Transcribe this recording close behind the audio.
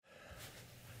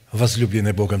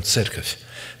Возлюбленная Богом Церковь,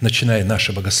 начиная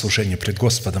наше богослужение пред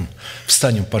Господом,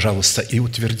 встанем, пожалуйста, и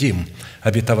утвердим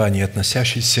обетование,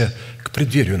 относящееся к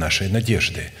преддверию нашей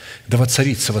надежды, да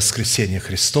воцарится воскресение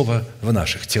Христова в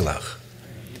наших телах.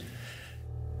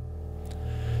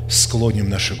 Склоним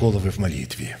наши головы в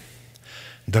молитве.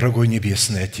 Дорогой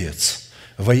Небесный Отец,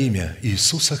 во имя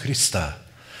Иисуса Христа,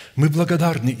 мы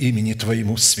благодарны имени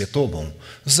Твоему Святому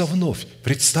за вновь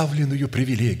представленную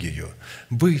привилегию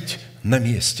быть на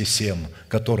месте сем,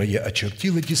 которое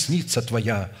очертила десница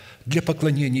Твоя для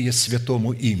поклонения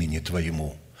святому имени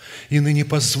Твоему. И ныне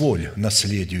позволь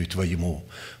наследию Твоему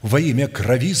во имя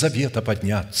крови завета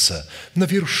подняться на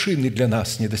вершины для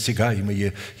нас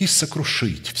недосягаемые и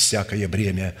сокрушить всякое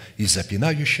бремя и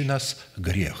запинающий нас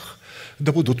грех.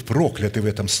 Да будут прокляты в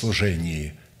этом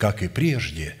служении, как и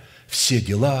прежде, все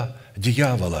дела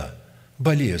дьявола,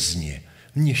 болезни,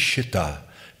 нищета,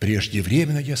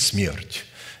 преждевременная смерть,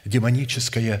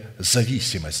 демоническая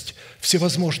зависимость,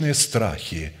 всевозможные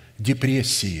страхи,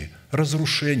 депрессии,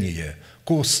 разрушение,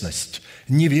 косность,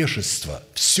 невежество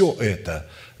 – все это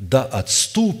да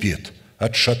отступит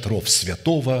от шатров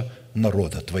святого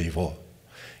народа Твоего.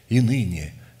 И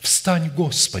ныне встань,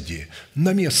 Господи,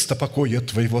 на место покоя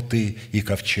Твоего Ты и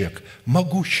ковчег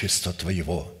могущества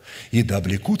Твоего, и да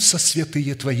облекутся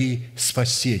святые Твои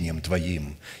спасением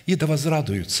Твоим, и да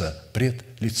возрадуются пред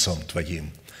лицом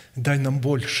Твоим. Дай нам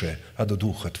больше от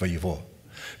Духа Твоего.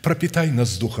 Пропитай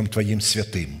нас Духом Твоим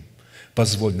святым.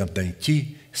 Позволь нам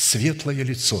найти светлое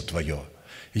лицо Твое.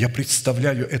 Я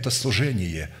представляю это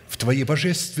служение в Твои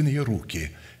божественные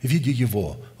руки, видя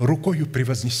его рукою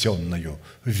превознесенную,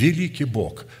 великий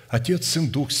Бог, Отец, Сын,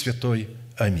 Дух Святой.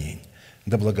 Аминь.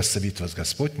 Да благословит вас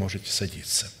Господь, можете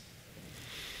садиться.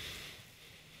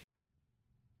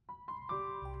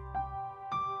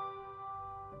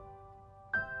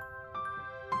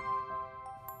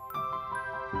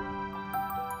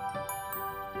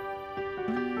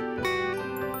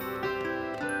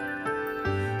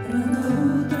 Рано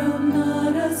утром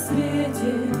на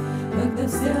рассвете, когда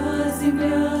вся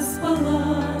земля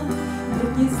спала,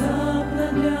 вдруг внезапно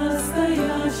для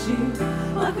стоящих,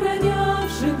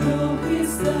 охранявших гроб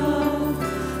Христа,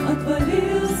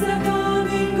 отвалился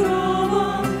камень гроба,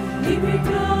 и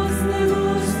прекрасный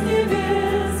луч с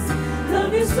небес.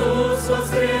 Нам Иисус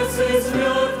воскрес из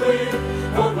мертвых,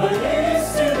 Он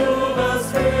воистину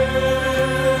воскрес.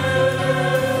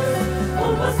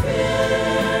 Он воскрес.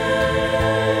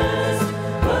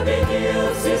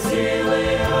 Все силы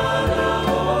ада,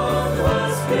 Он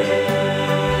воскрес,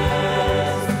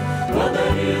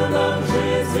 подарил нам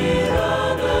жизнь и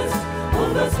радость, Он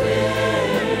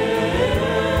воскрес,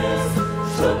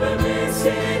 чтобы мы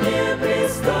все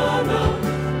непрестанно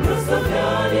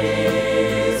прославляли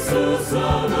Иисуса,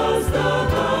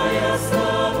 воздавая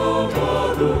славу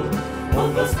Богу, Он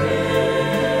воскрес.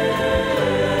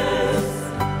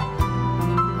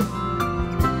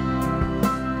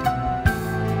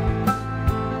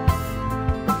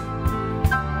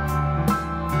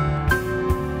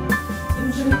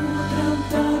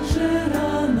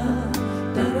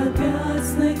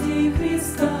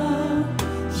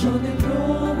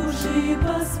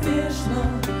 Поспешно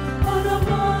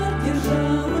аромат держа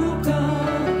в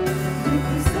руках, вдруг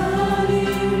пристали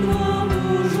два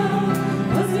мужа,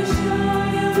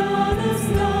 возвещая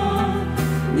радостно: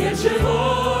 нет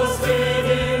живого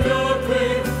среди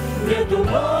мертвых, нету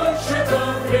больше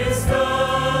там Христа.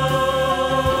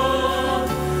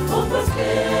 Он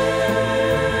воскрес,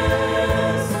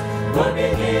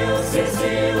 победил все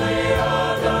силы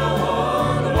ада,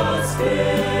 Он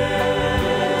воскрес,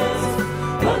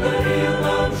 подарил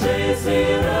нам жизнь и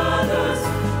радость,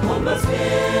 Он воскрес,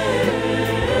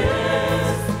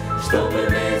 чтобы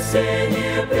мы все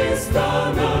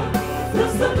непрестанно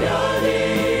прославляли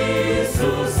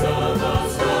Иисуса,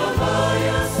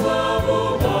 воздавая славу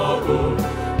Богу,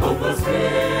 Он воскрес.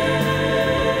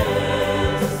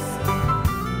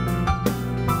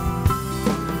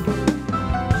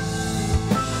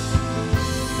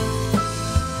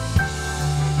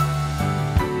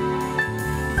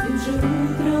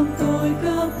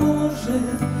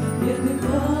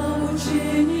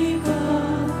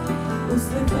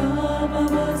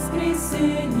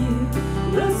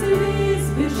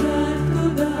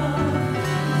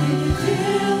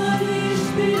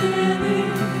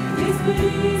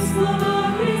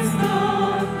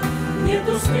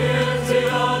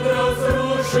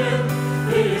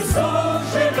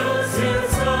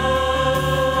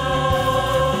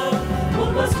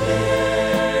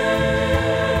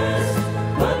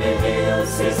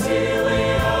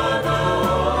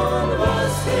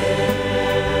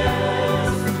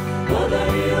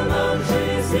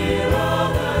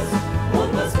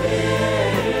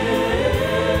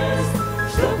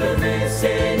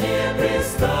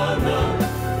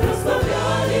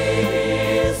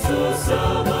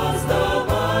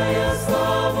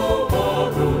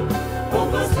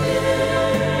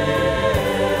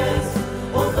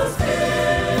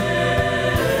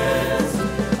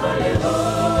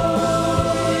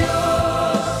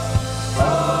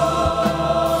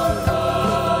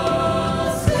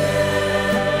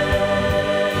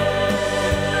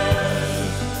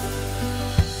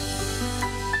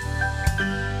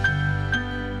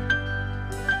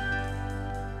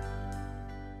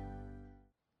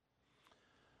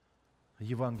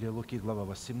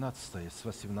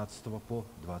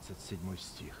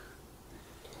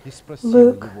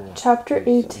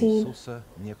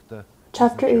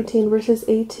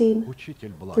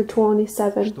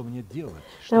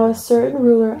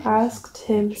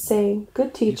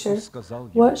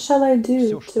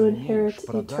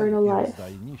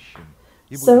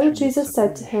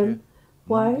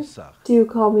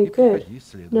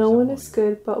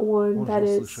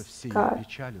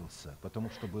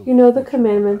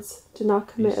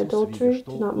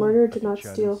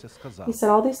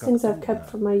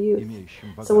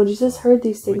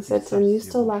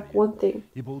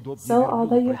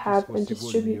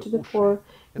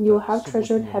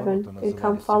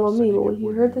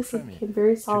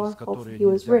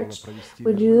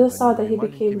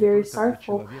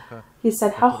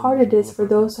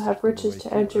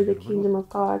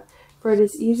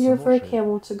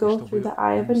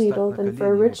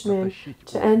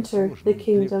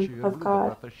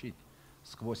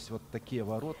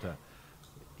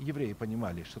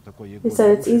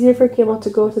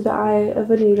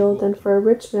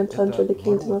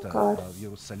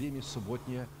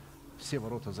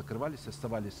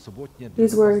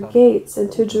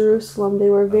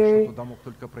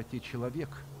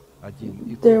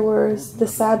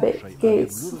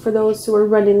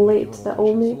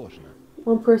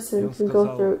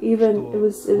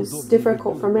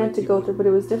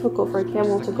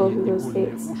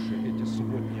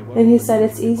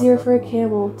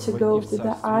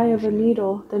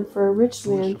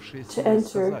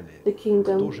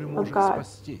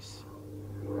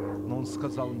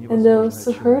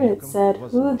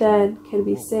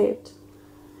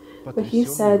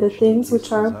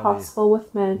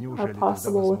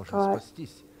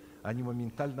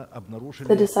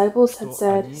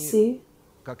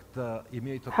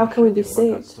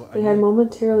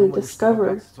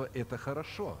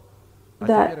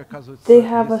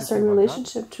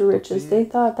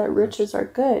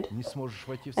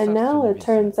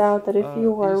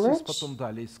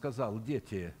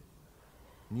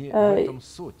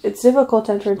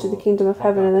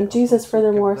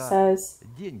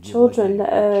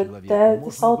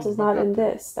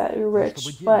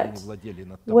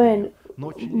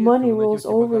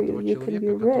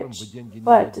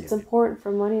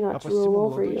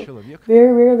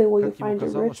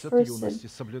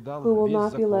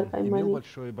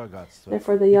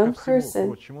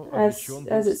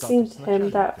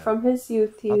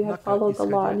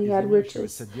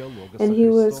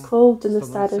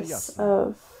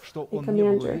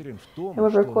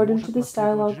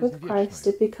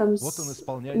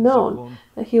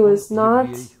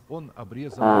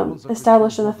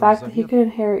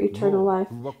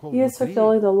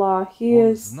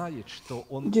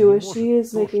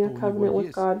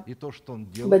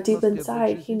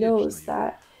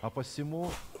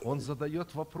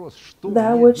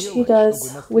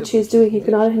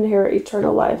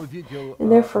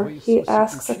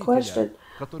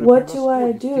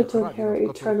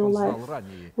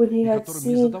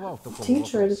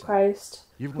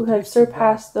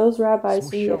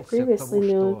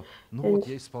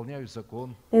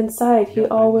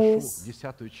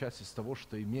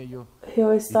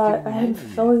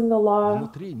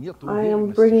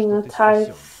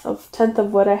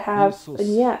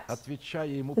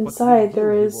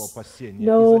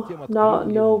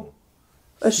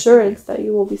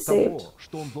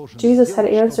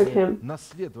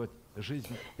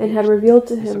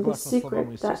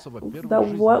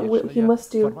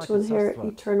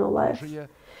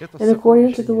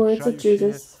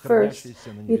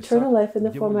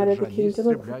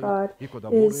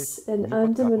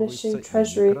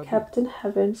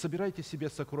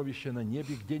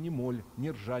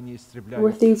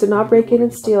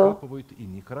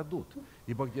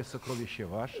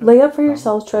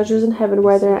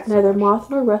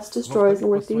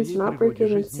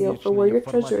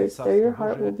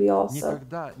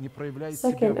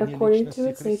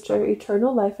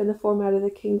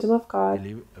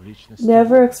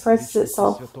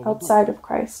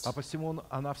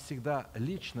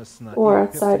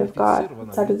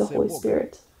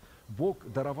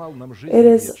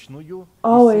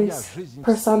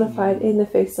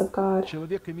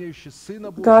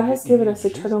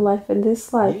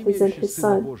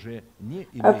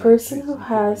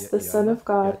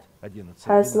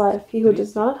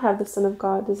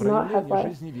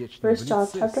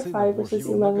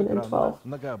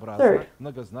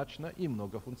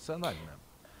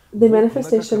 The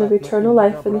manifestation of eternal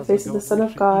life in the face of the Son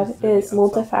of God is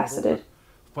multifaceted.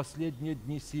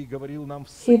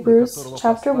 Hebrews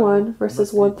chapter 1,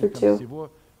 verses 1 through 2.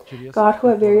 God, who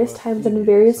at various times and in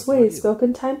various ways spoke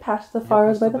in time past to the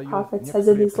fathers by the prophets, has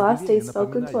in these last days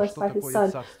spoken to us by his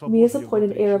Son, whom he has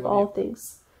appointed heir of all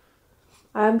things.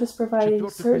 I am just providing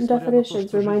certain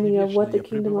definitions reminding you of what the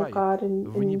kingdom of God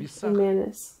in man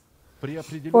is.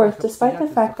 Fourth, despite the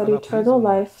fact that eternal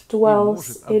life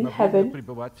dwells in heaven,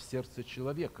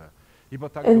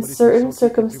 in certain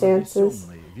circumstances,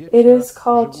 it is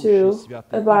called to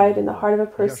abide in the heart of a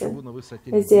person.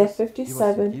 Isaiah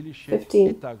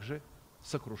 57:15.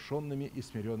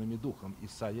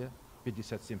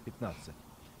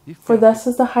 For thus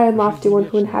is the high and lofty one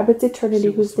who inhabits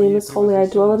eternity, whose name is holy. I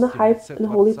dwell in the high and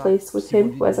holy place with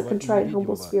him who has a contrite and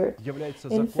humble spirit.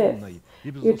 And fifth,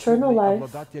 eternal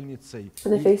life, in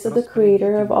the face of the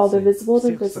Creator of all the visible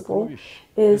and invisible,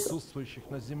 is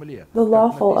the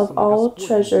lawful of all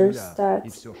treasures that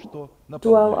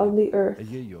dwell on the earth.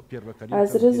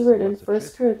 As it is written in 1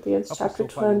 Corinthians chapter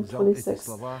 26,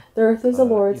 the earth is the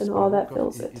Lord's and all that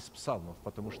fills it.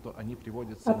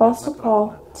 Apostle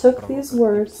Paul took these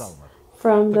words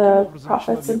from the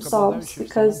prophets and psalms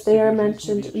because they are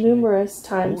mentioned numerous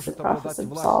times in prophets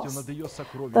and psalms.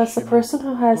 Thus, the person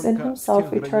who has in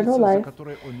himself eternal life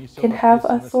can have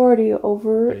authority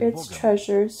over its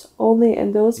treasures only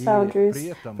in those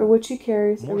boundaries for which he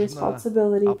carries a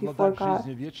responsibility before God.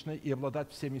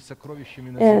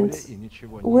 And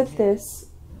with this,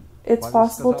 it's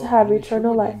possible to have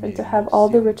eternal life and to have all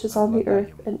the riches on the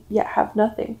earth and yet have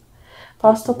nothing.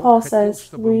 Apostle Paul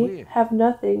says, we have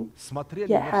nothing,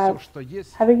 yet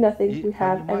having nothing, we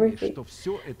have everything.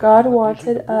 God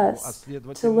wanted us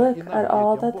to look at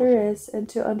all that there is and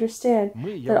to understand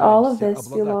that all of this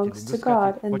belongs to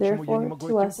God and therefore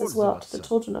to us as well, to the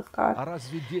children of God.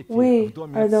 We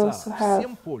are those who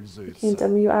have the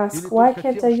kingdom. You ask, why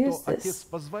can't I use this?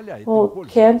 Well,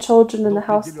 can children in the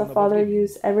house of the Father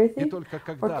use everything?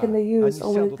 Or can they use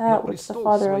only that which the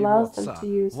Father allows them to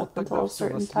use up until a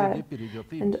certain time?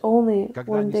 And only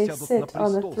when they sit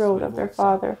on the throne of their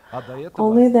Father,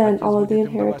 only then all of the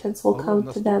inheritance will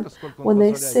come to them when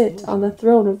they sit on the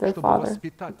throne of their Father.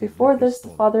 Before this, the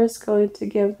Father is going to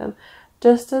give them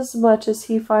just as much as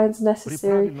he finds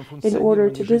necessary in order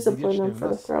to discipline them for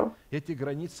the throne.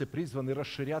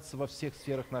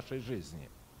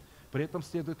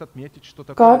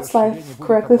 God's life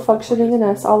correctly functioning in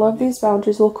us, all of these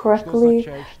boundaries will correctly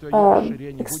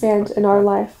expand in our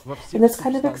life. And this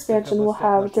kind of expansion will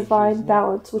have divine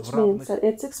balance, which means that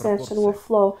its expansion will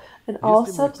flow in all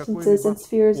substances and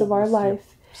spheres of our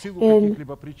life in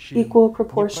equal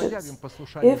proportions.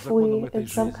 If we, in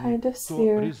some kind of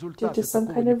sphere, due to some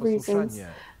kind of reasons,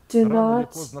 do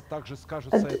not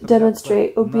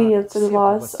demonstrate obedience to the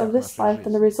laws of this life,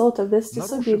 and the result of this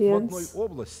disobedience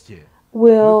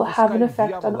will have an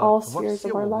effect on all spheres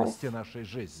of our life.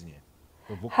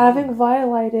 Having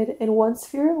violated in one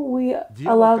sphere, we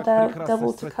allow that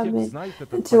devil to come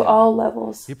into all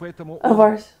levels of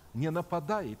our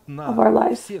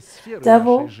life.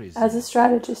 Devil, as a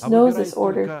strategist, knows this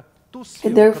order.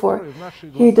 And therefore,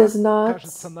 he does not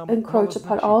encroach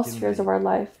upon all spheres of our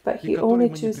life, but he only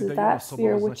chooses that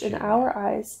sphere which in our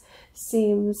eyes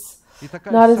seems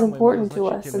not as important to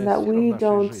us and that we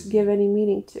don't give any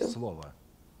meaning to.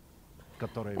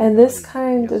 And this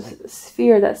kind of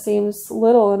sphere that seems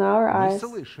little in our eyes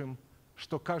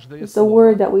is the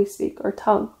word that we speak, or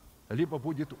tongue.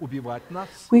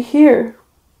 We hear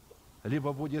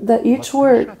that each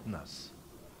word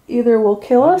either will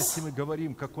kill us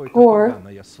or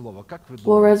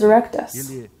will resurrect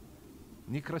us.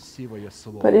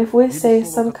 But if we say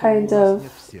some kind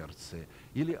of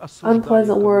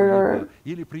unpleasant word or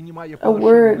a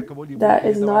word that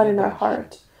is not in our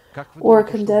heart, or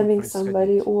condemning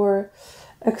somebody, or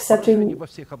accepting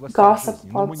gossip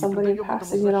upon somebody and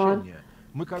passing it on,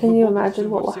 can you imagine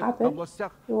what will happen?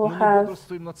 You will have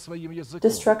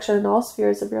destruction in all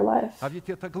spheres of your life.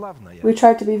 We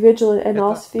try to be vigilant in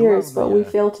all spheres, but we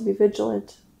fail to be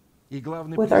vigilant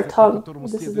with our tongue.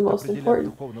 This is the most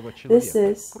important. This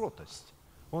is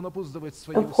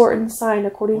an important sign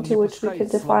according to which we can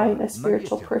define a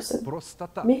spiritual person.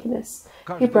 Meekness.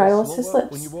 He bridles his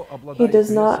lips. He does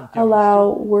not allow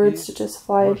words to just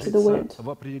fly into the wind.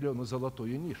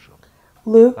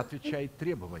 Luke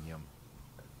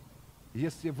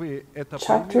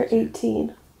chapter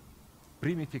 18,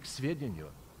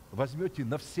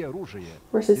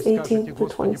 verses 18 to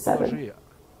 27.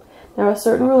 Now a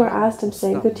certain ruler asked him,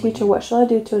 saying, Good teacher, what shall I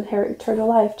do to inherit eternal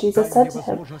life? Jesus said to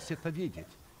him,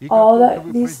 all that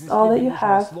you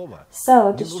have, sell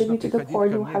and distribute to the poor,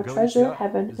 and you will have treasure in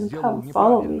heaven, and come,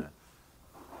 follow me.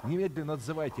 And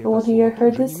when he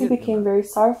heard this, he became very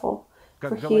sorrowful,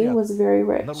 for he was very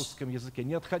rich.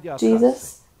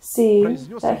 Jesus seeing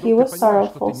that he was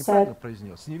sorrowful, said,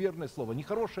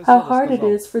 "How hard it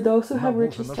is for those who have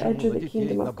riches to enter the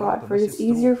kingdom of God, for it is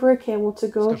easier for a camel to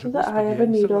go through the eye of a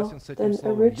needle than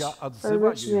for a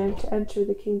rich man to enter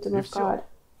the kingdom of God."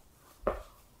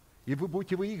 И вы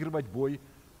будете выигрывать бой.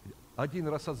 Один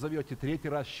раз отзовете, третий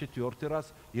раз, четвертый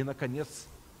раз, и, наконец,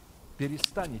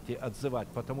 перестанете отзывать,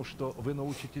 потому что вы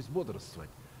научитесь бодрствовать.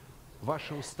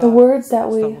 Ваши уста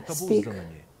станут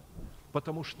обузданными,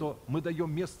 потому что мы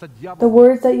даем место дьяволу. The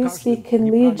words that you speak can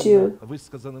lead you.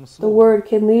 The word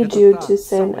can lead you to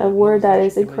sin, a word that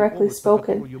is incorrectly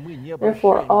spoken.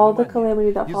 Therefore, all the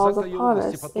calamity that falls upon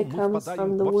us, it comes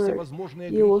from the word.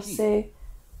 You will say,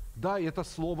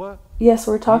 "Yes,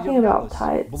 we're talking about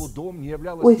tithes.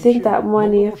 We think that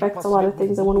money affects a lot of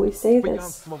things, and when we say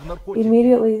this,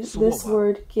 immediately this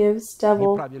word gives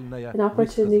devil an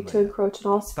opportunity to encroach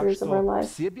in all spheres of our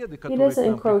life. He doesn't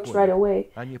encroach right away,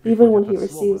 even when he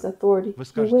receives authority.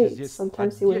 He waits.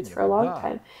 Sometimes he waits for a long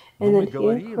time, and then he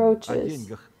encroaches,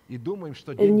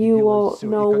 and you will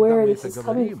know where this is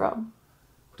coming from.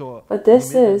 But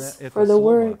this is for the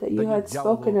word that you had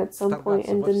spoken at some point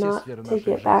and did not take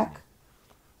it back.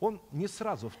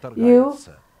 You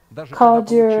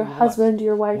called your husband,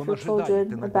 your wife, your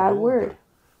children a bad word.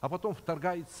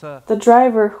 The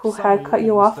driver who had cut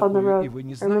you off on the road,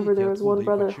 I remember there was one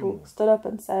brother who stood up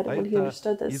and said, when he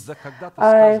understood this,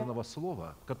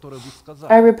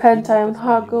 I repent, I am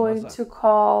not going to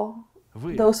call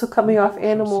those who cut me off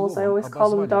animals, I always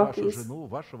call them donkeys.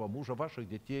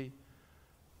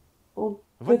 Well,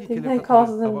 good thing he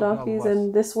calls them donkeys,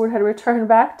 and this word had returned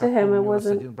back to him. It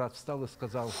wasn't.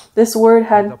 This word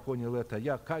had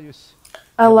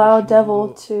allowed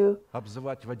devil to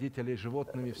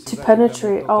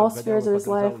penetrate all spheres of his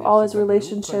life, all his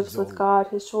relationships with God,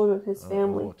 his children, his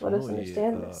family. Let us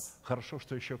understand this.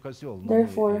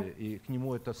 Therefore,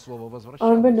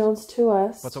 unbeknownst to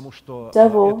us,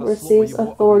 devil receives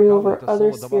authority over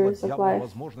other spheres of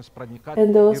life,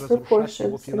 and those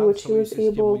proportions in which he was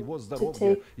able to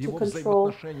take to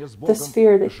control the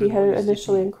sphere that he had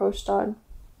initially encroached on.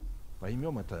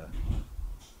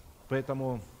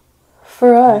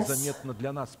 For us, незаметно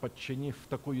для нас, подчинив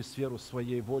такую сферу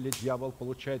своей воли, дьявол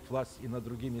получает власть и над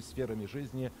другими сферами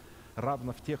жизни,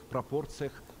 равно в тех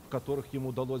пропорциях, в которых ему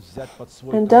удалось взять под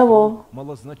свой контроль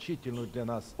малозначительную для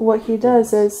нас. What he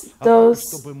does is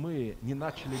чтобы мы не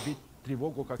начали бить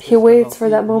тревогу, как he waits for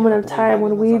that moment of time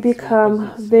when we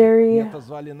become very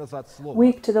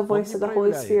weak to the voice of the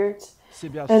Holy Spirit.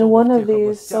 And one of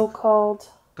these so-called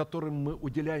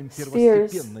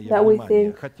spheres that we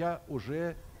think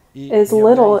is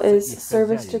little is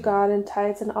service to God and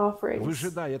tithes and offerings,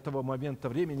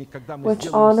 which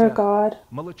honor God,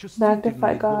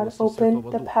 magnify God, open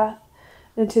the path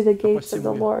into the gates of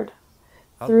the Lord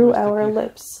through our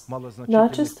lips,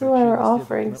 not just through our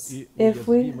offerings. If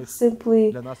we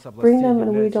simply bring them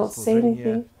and we don't say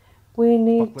anything, we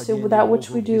need to, that which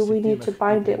we do, we need to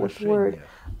bind it with word.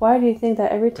 Why do you think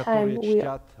that every time we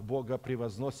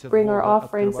bring our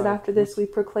offerings and after this we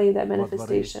proclaim that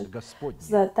manifestation?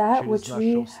 So that that which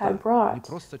we had brought,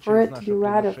 for it to be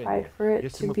ratified, for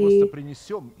it to be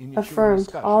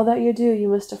affirmed, all that you do, you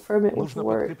must affirm it with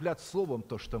word.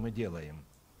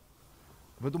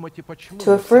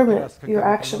 To affirm it, your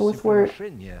action with word.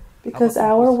 Because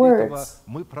our words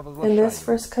in this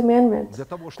first commandment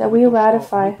that we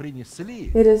ratify,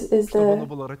 it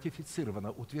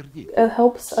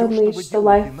helps unleash the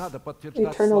life,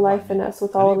 eternal life in us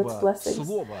with all of its blessings.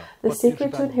 The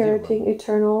secret to inheriting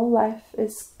eternal life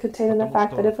is contained in the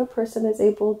fact that if a person is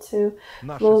able to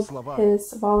clothe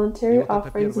his voluntary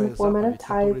offerings in the format of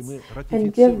tithes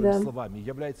and give them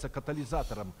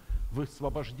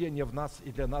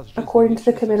according to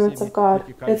the commandments of God,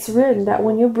 it's written that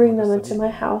when you bring them into my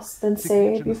house, then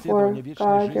say before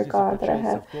God, your God, that I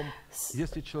have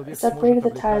separated the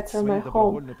tithes from my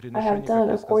home. I have done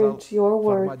according to your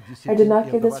word. I did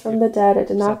not give this from the dead. I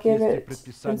did not give it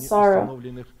in sorrow.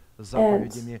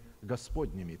 And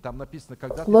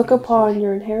look upon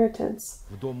your inheritance,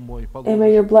 and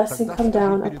may your blessing come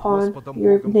down upon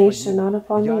your nation, not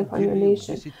upon me, upon your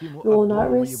nation. You will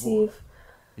not receive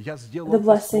the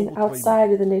blessing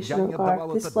outside of the nation of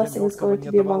God. This blessing is going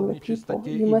to be among the people.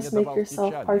 You must make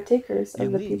yourself partakers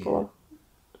of the people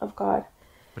of God.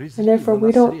 And therefore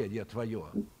we don't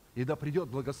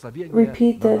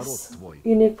repeat this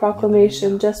unique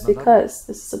proclamation just because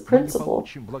this is a principle,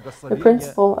 the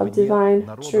principle of divine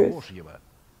truth.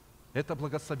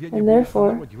 And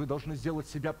therefore,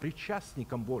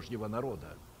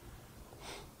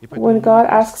 when God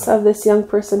asks of this young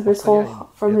person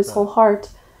from his whole heart,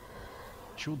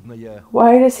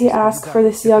 why does he ask for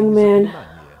this young man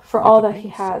for all that he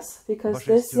has, because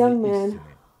this young man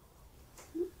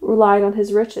relied on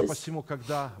his riches. Посему,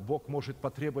 когда Бог может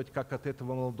потребовать, как от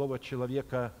этого молодого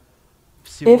человека,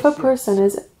 If a person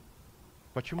is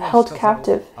held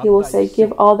captive, he will say,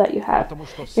 give all that you have.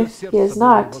 If he is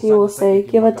not, he will say,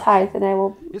 give a tithe, and I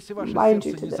will bind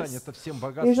you to this.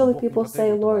 Usually people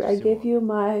say, Lord, I give you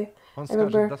my... I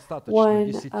remember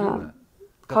one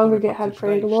congregant had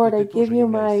prayed, Lord, I give you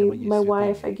my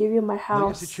wife, I give you my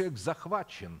house.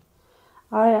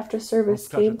 I, after service,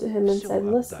 came to him and said,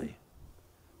 listen,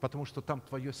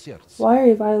 why are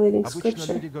you violating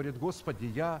Scripture?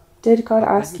 Did God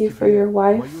ask you for your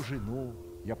wife,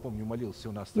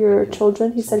 your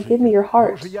children? He said, give me your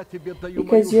heart,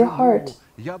 because your heart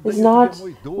is not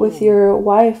with your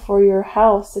wife or your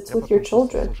house, it's with your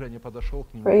children.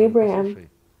 For Abraham,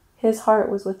 his heart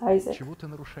was with Isaac,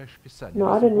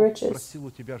 not in riches.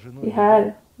 He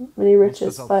had many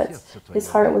riches, but his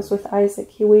heart was with Isaac.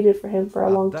 He waited for him for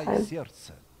a long time.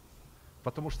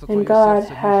 And God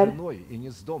had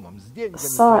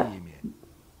sought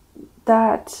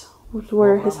that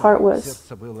where his heart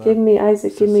was. Give me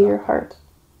Isaac, give me your heart.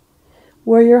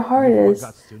 Where your heart is,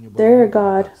 there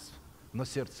God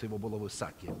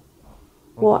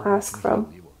will ask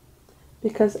from,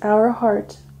 because our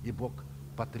heart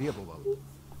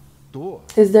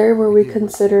is there where we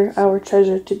consider our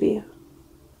treasure to be.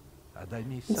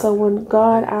 And so when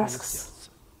God asks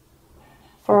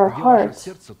for our heart,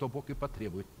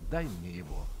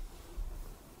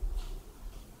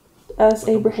 as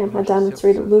Abraham had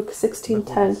demonstrated, Luke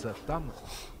 16:10,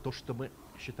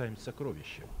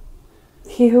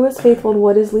 he who is faithful in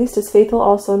what is least is faithful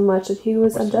also in much, and he who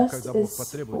is unjust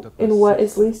in what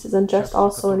is least is unjust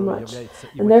also in much.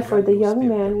 And therefore the young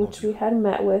man which we had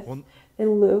met with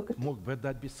in Luke,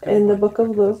 in the book of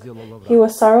Luke, he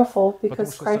was sorrowful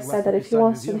because Christ said that if he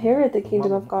wants to inherit the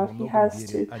kingdom of God, he has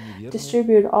to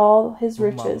distribute all his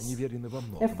riches.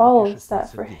 It follows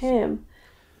that for him,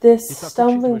 this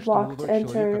stumbling block to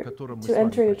enter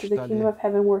into the kingdom of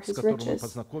heaven were his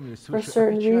riches. For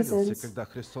certain reasons,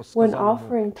 when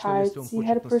offering tithes, he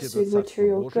had pursued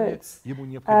material goods,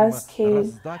 as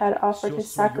Cain had offered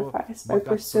his sacrifice by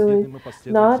pursuing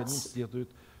not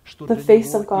the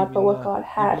face of God, but what God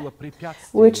had,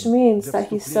 which means that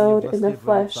he sowed in the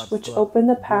flesh, which opened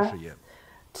the path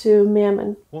to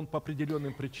mammon.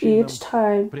 Each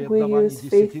time we use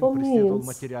faithful means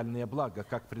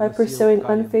by pursuing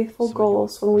unfaithful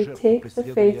goals, when we take the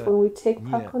faith, when we take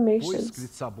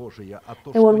proclamations,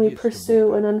 and when we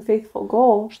pursue an unfaithful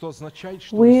goal,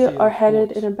 we are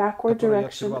headed in a backward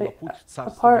direction,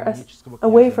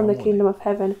 away from the kingdom of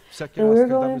heaven. And we're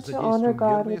going to honor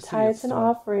God with tithes and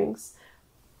offerings,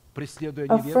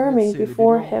 affirming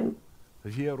before Him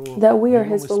that we are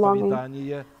His belonging.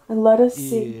 And let us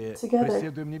sing together.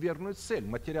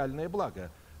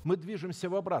 Мы движемся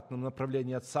в обратном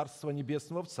направлении от Царства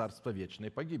Небесного в Царство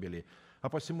Вечной погибели. А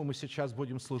посему мы сейчас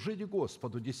будем служить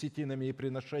Господу десятинами и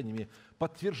приношениями,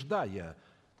 подтверждая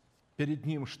перед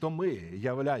Ним, что мы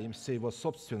являемся Его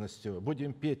собственностью.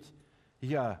 Будем петь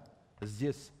 «Я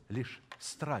здесь лишь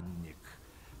странник».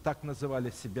 Так называли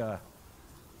себя.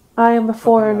 I am a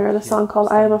foreigner, the song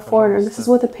called I am a foreigner. This is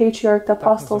what the patriarch, the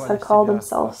apostles had called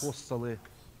themselves.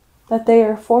 That they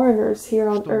are foreigners here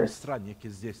on earth.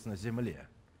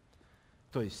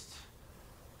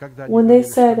 When they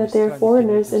said that they are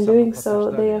foreigners, in doing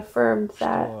so, they affirmed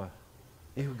that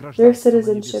their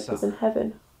citizenship is in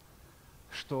heaven.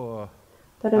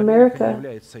 That America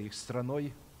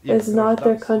is not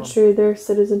their country, their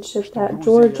citizenship, that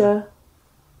Georgia,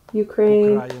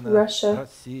 Ukraine, Russia,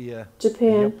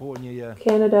 Japan,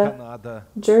 Canada,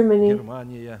 Germany,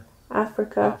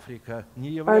 Africa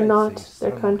are not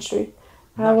their country.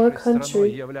 Our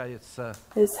country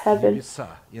is heaven,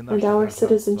 and our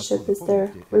citizenship is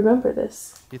there. Remember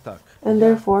this. And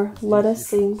therefore, let us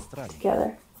sing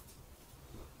together.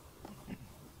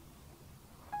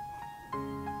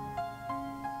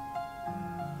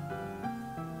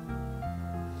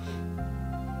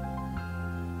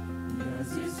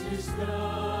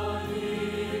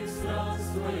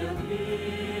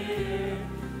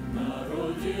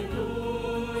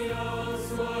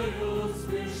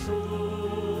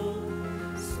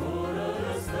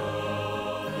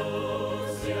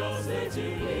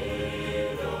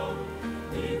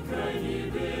 И край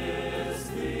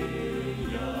небесный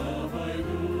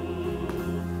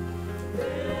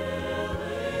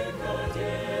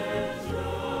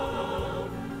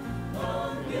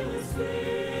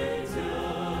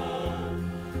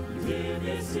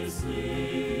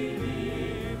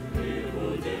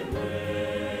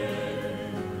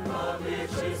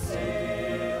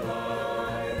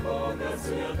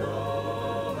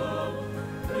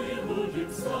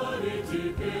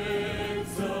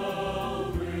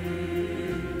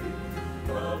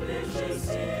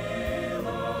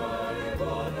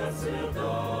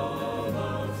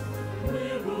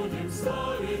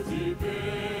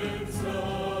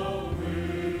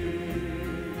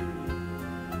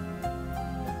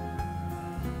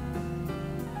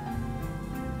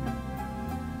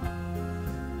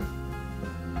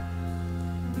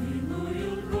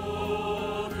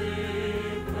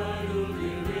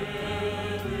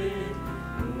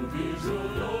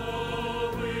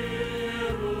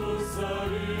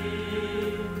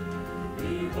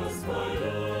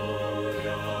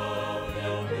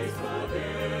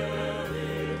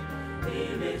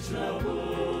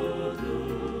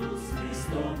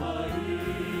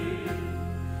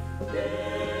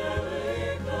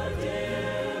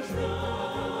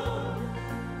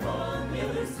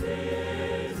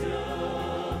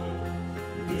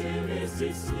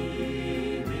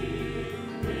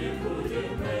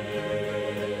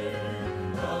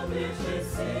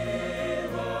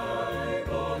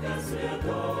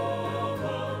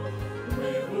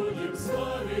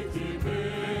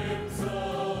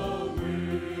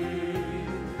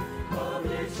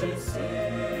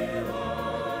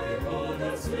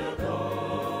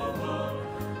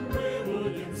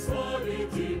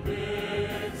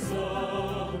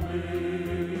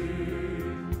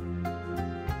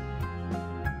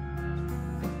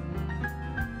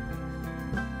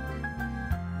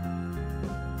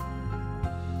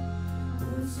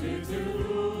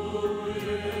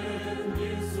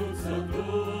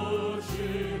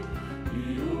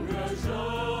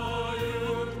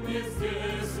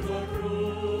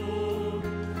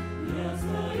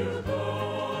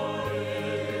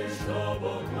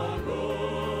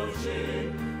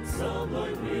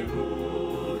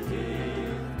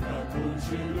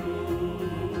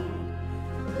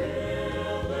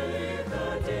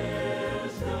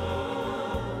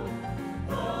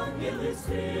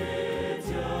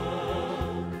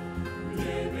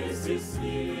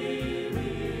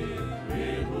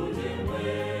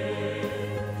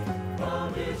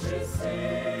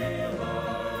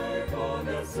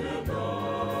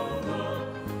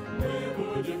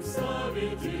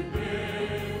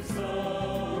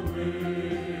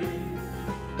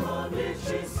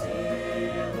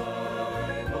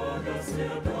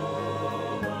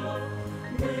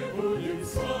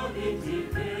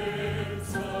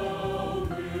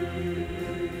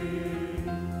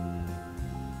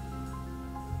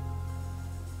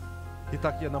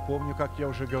Итак, я напомню, как я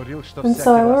уже говорил, что And всякий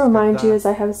so I will раз, remind you, когда as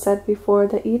I have said before,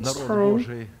 that each народ time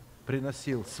Божий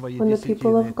приносил свои when the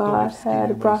people десятины, of то ли God в стиле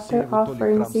had brought their Моисеева, то ли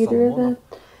offerings, храм either Соломона,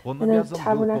 он in the обязан был по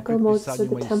tabernacle of Moses or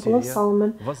предписанию the temple of Моисея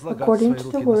Solomon, возлагать according свои to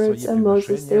the руки на words свои of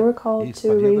Moses, they were приношения called и to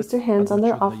raise their исповедать hands on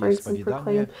their одно чудное offerings and proclaim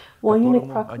исповедание, one unique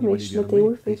которому они были proclamation that they were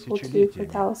верны faithful to for тысячелетиями.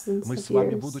 thousands Мы of с вами,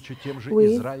 years. будучи тем же We,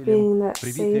 Израилем, being that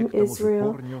привитые same к тому же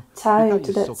Israel, корню, tied to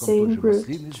питаясь that соком той same же root,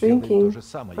 маслины, сделаем то drinking же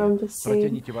самое. from the same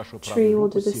Протяните вашу tree, will правую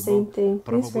do руку, the same символ thing. Please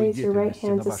правовой raise your right деятельности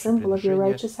hand, на a ваше symbol of your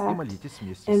приношение, righteous и act, молитесь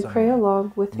вместе and со pray мной.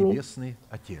 along with me. Небесный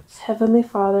Отец, Heavenly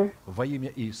Father, во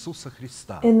имя Иисуса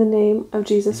Христа, in the name of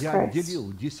Jesus я Christ,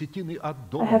 отделил десятины от I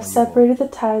дома have моего separated the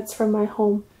tithes from my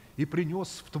home и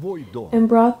принес в Твой дом, and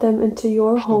brought them into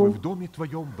your чтобы в home, доме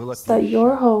Твоем была so that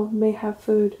your пища. home may have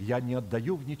food. Я не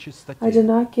отдаю в I did нечистоте,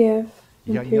 not give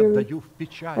я не impurely. отдаю в I did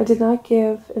печали, not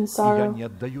give in и я sorrow, не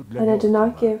отдаю для and I did not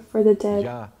мертвого. give for the dead.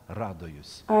 Я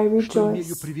радуюсь, I что имею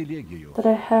rejoice привилегию that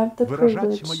I have the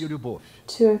выражать privilege мою любовь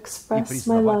to и express my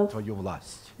признавать love Твою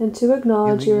власть. and to И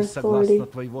acknowledge your ныне, согласно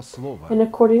authority. Твоего Слова, And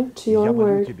according to your я молю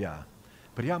word, Тебя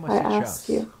прямо I сейчас, ask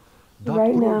you, да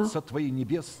right now, откроются Твои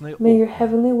небесные may your окна,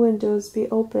 heavenly windows be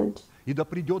opened, и да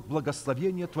придет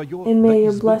благословение Твое and may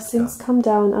до your blessings избытка come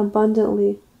down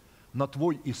abundantly на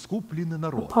Твой искупленный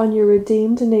народ upon your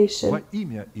redeemed во nation.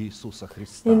 имя Иисуса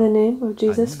Христа. In the name of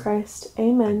Jesus Аминь. Christ,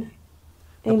 amen.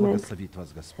 Да Amen. благословит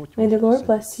вас Господь. May the Можете Lord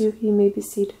bless садиться. you. You may be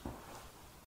seated.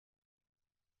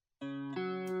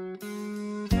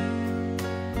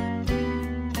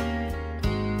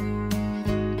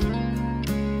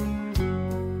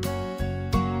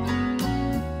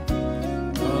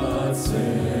 God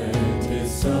sent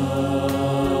His Son.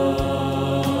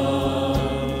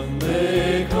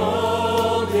 They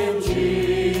called Him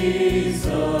Jesus.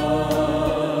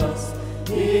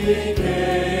 He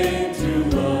came to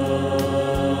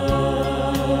love,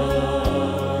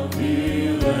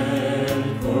 heal,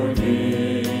 and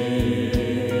forgive.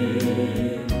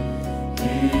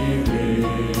 He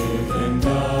lived and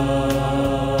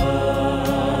died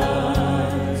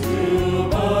to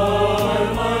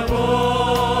bar my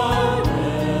pardon.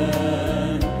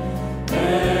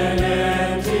 An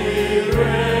empty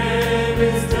grave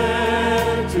is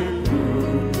dead to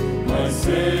prove my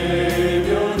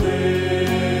Savior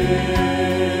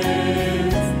lives.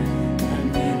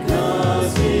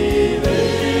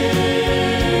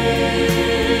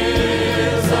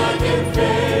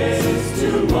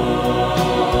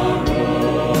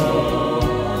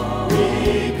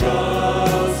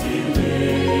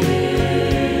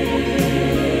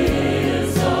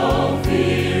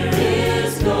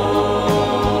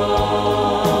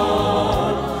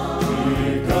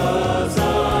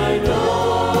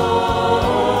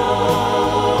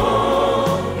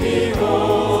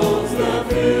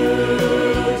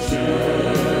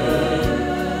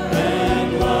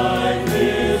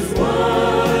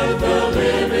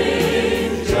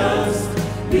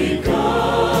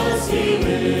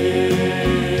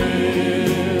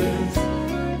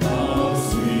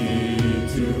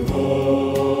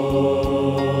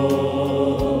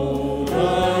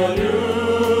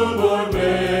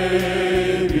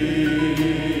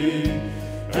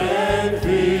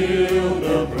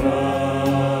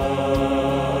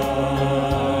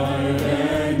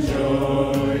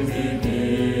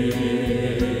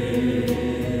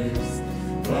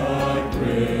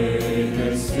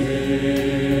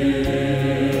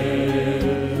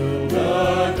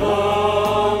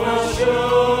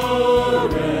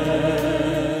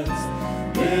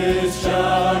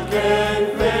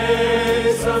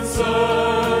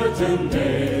 certain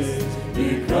days,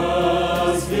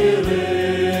 because He lives.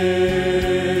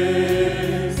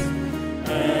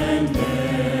 And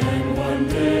then one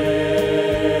day,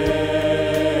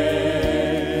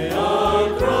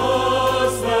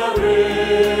 across the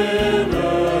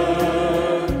river,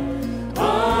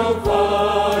 I'll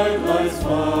find life's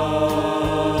final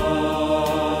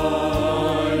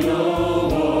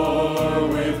war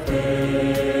with pain.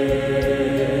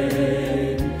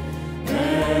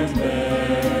 And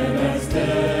then as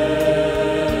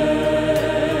death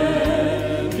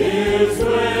gives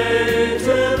way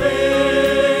to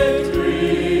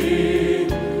victory,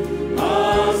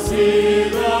 I'll see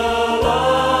the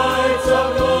lights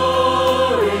of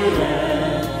glory,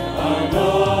 and I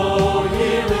know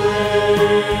He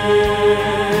lives.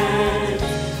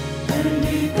 And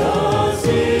because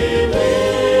He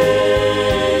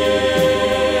lives,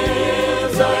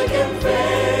 I can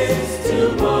face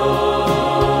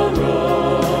tomorrow.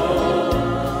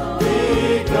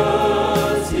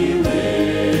 Because He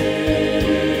lives,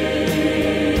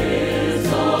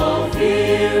 all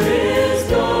fear is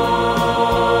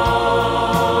gone.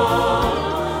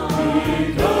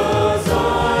 Because I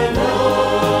know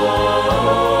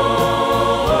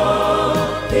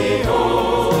He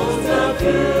owns the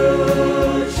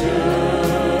future,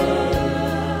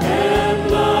 and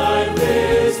life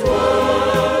is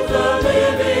worth the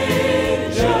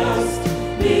living just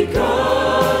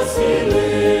because He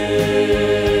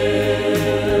lives.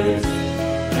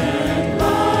 And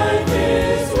life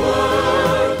is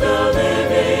worth the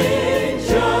living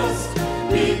just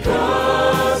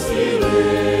because He lives.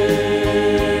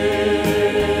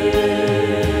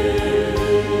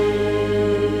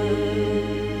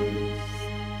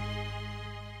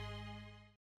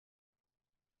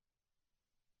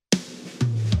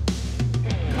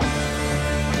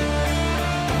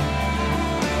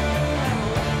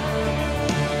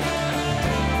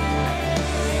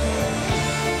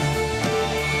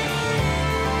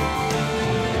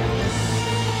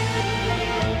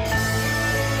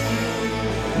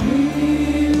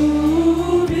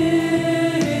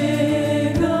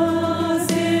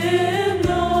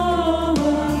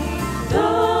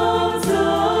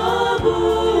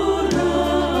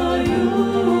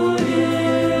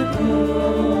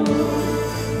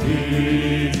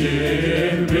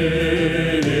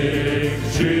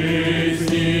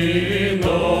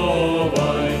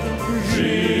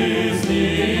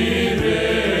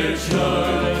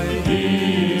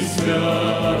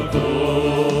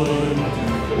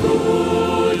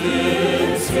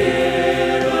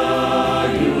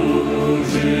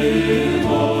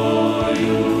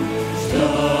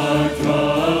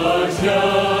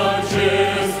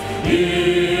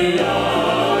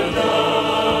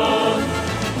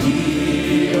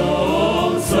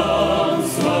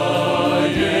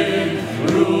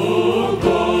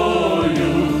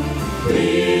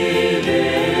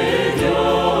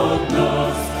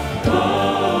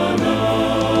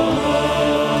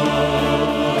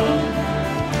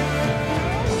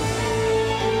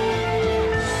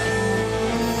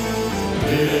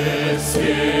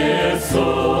 Свет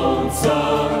солнца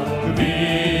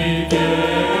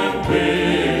виден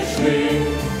пышный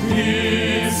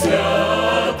и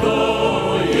святой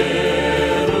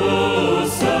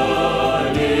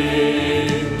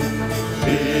Иерусалим.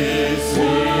 Песни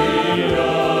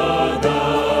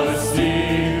радости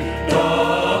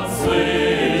там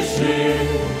слышны,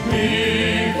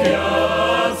 их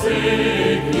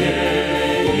язык не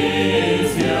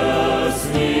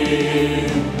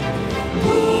изъясним.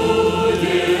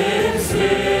 Будем с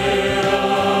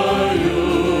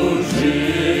верою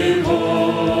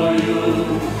живою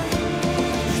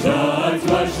ждать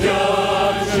вождя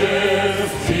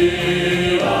чести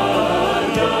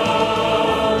Иоанна,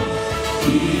 и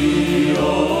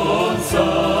он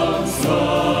сам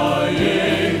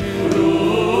своей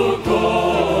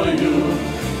рукою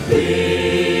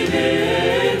приведет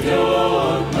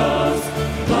нас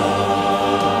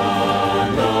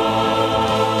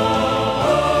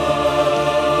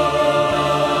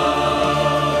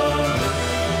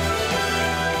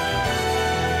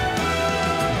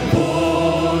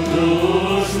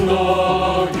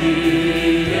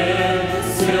многие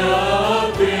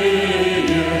святые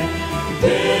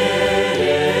перешли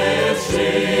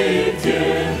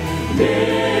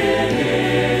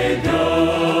берега,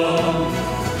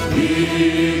 и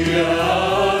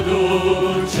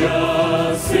грядут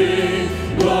часы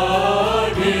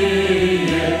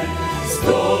благие,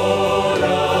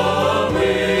 скоро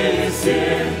мы все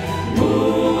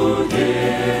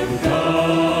будем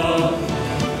там.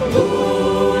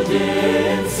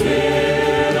 Будем с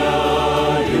верою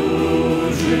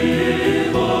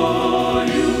живой.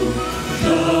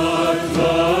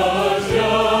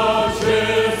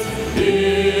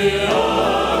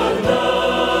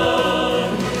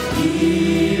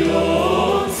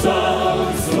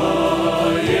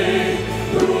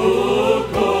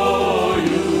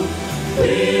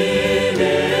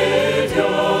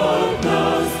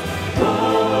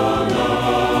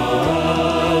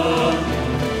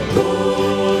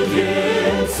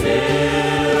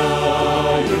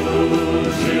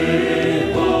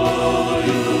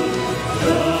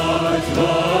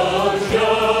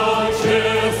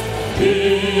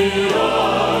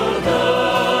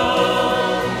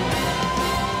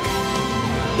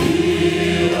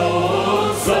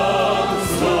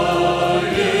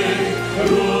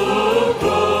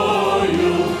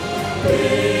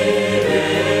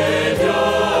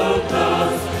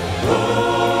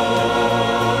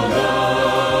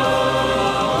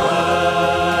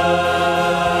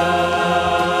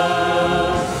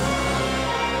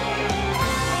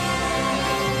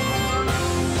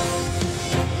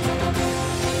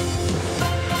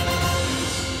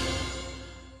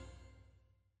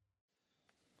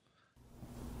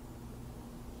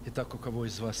 Итак, у кого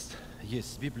из вас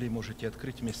есть Библия, можете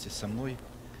открыть вместе со мной.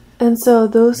 And so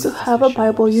those who have a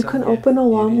Bible, you can open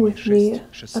along with me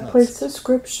a place of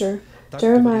Scripture,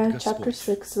 Jeremiah chapter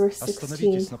 6, verse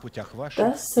 16.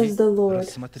 Thus says the Lord,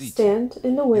 stand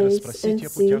in the ways and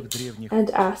see, and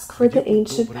ask for the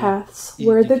ancient paths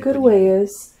where the good way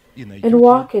is, and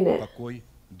walk in it.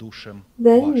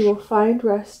 Then you will find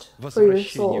rest for your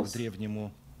souls.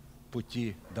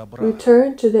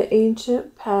 Return to the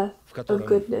ancient path of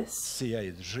goodness,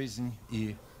 in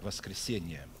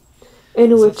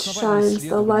which shines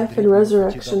the life and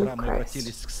resurrection of Christ.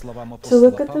 To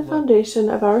look at the foundation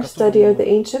of our study of the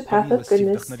ancient path of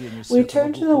goodness, we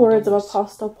turn to the words of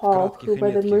Apostle Paul, who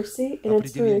by the mercy and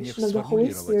inspiration of the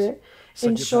Holy Spirit,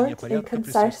 in short and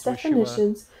concise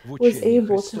definitions, was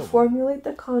able to formulate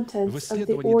the contents of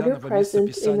the order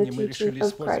present in the teaching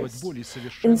of Christ.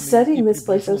 In studying this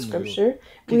place of Scripture,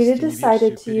 we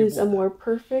decided to use a more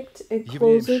perfect and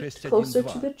closer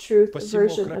to the truth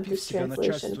version of this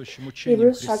translation,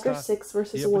 Hebrews chapter 6,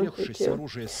 verses 1 through 2.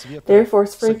 Therefore,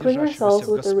 sprinkling ourselves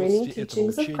with the reigning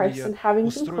teachings of Christ and having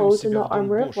been clothed in the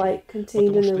armor of light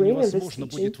contained in the reign of this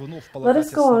teaching, let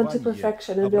us go on to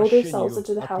perfection and build ourselves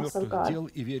into the house of God,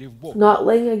 not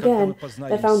laying again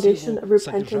the foundation of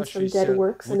repentance from dead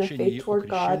works and of faith toward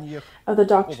God, of the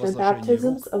doctrine of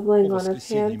baptisms, of laying on of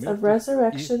hands, of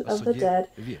resurrection of the dead,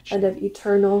 and of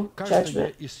eternal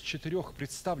judgment.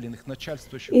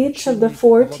 Each of the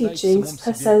four teachings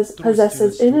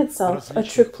possesses in itself a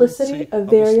triplicity of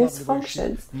various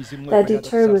functions that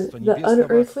determine the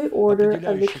unearthly order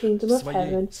of the kingdom of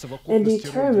heaven and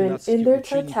determine in their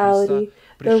totality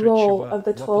the role of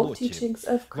the 12 teachings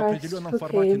of Christ who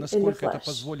came in the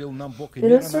flesh.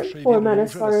 In a certain format,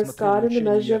 as far as God and the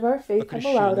measure of our faith have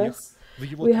allowed us,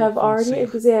 we have already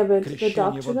examined the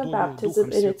doctrine of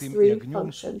baptism in its three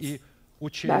functions: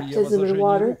 baptism in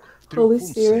water, Holy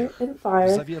Spirit, and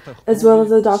fire, as well as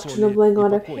the doctrine of laying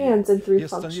on of hands in three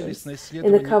functions,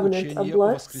 in the covenant of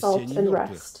blood, salt, and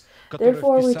rest.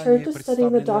 Therefore, we turn to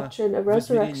studying the doctrine of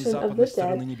resurrection of the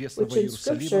dead, which in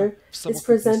Scripture is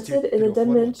presented in the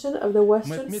dimension of the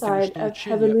western side of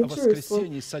heavenly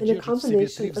Jerusalem in a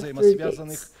combination of three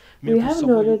gates. We have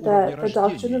noted that the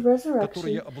doctrine of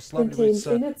resurrection contains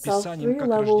in itself three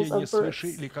levels of births,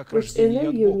 which in their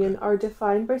union are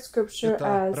defined by Scripture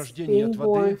as being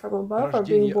born from above or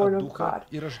being born of God.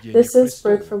 This is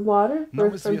birth from water,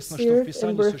 birth from spirit,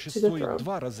 and birth to the throne.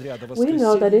 We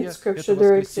know that in Scripture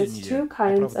there exist two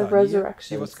kinds of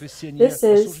resurrections. This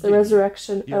is the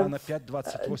resurrection of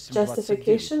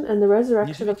justification and the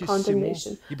resurrection of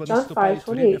condemnation. John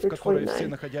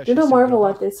 5:28-29. Do not marvel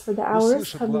at this, for the hour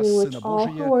is coming in which all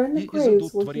who are in the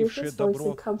graves will hear His voice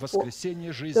and come forth.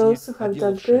 Those who have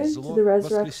done good to the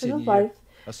resurrection of life,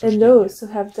 and those who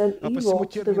have done evil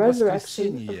to the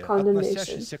resurrection of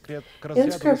condemnation.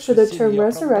 In Scripture, the term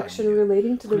resurrection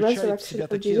relating to the resurrection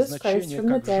of Jesus Christ from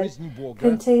the dead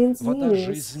contains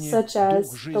meanings such as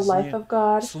the life of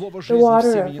God, the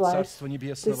water of life,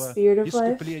 the spirit of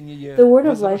life, the word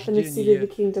of life and the seed of the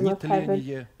kingdom of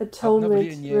heaven,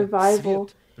 atonement, revival,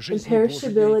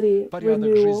 imperishability,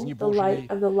 renewal, the light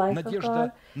of the life of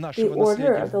God, the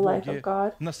order of the life of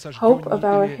God, hope of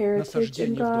our heritage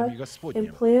in God,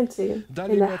 and planting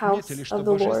in the house of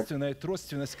the Lord.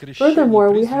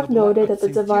 Furthermore, we have noted that the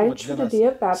divine trinity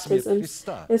of baptisms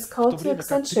is called to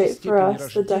accentuate for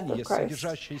us the death of Christ,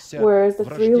 whereas the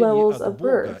three levels of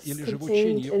birth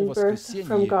contained in birth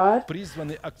from God,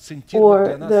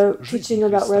 or the teaching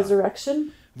about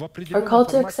resurrection, are called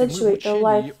to accentuate the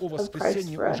life of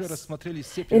Christ for us.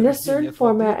 In a certain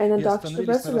format and the doctrine of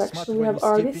resurrection, we have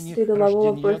already studied the level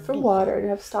of birth from water and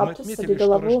have stopped to study the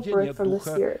level of birth from the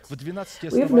Spirit.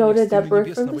 We have noted that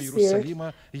birth from the Spirit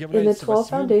in the 12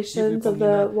 foundations of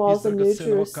the walls of New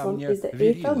Jerusalem is the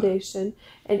 8th foundation,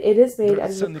 and it is made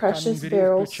out of the precious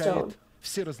beryl stone.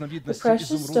 The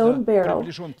precious stone beryl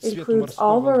includes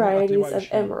all varieties of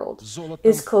emerald,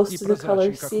 is close to the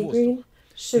color sea green,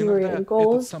 shimmery and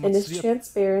gold, and is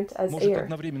transparent as air.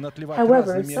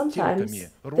 However, sometimes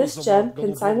this gem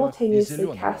can simultaneously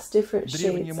cast different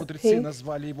shades of pink,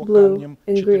 blue,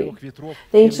 and green.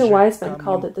 The ancient wise men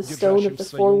called it the stone of the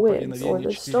four winds, or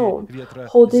the stone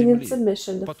holding in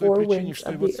submission the four winds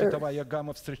of the earth,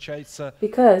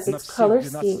 because its color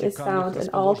scheme is found in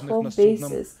all 12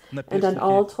 bases and on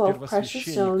all 12 precious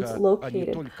stones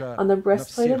located on the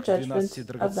breastplate of judgment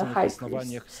of the high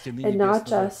priest, and not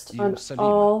just on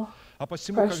all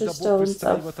precious stones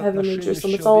of heavenly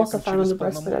Jerusalem. It's also found on the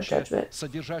breastplate of judgment,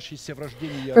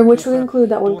 from which we conclude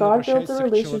that when God builds a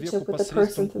relationship with a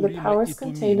person through the powers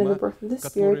contained in the birth of the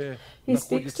Spirit, He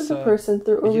speaks to the person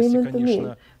through Urim and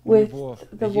Thummim, with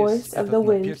the voice of the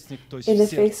wind in the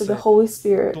face of the Holy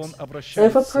Spirit. So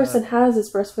if a person has this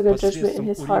breastplate of judgment in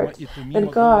his heart, then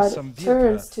God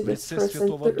turns to this person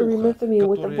Urim and Thummim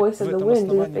with the voice of the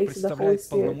wind in the face of the Holy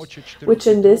Spirit, which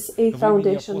in this eighth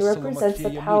foundation represents the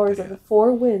powers of the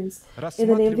four winds in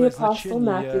the name of the Apostle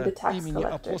Matthew, the tax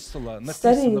collector.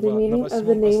 Studying the meaning of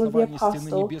the name of the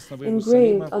Apostle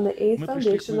engraved on the eighth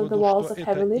foundation of the walls of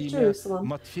heavenly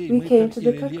Jerusalem, we came to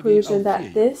the conclusion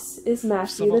that this is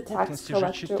Matthew the tax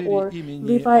collector, or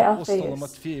Levi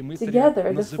Alphaeus.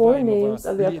 Together, the four names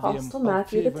of the Apostle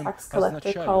Matthew the tax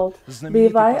collector, called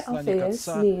Levi Alphaeus,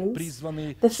 means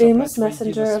the famous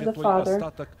messenger of the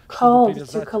Father, called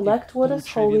to collect what is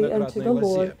holy unto the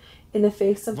Lord in the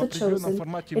face of the chosen,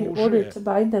 in order to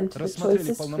bind them to the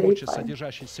choicest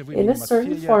grapevine. In a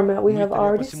certain format, we have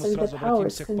already studied the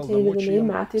powers contained in the name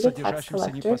Matthew the tax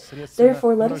collector.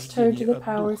 Therefore, let us turn to the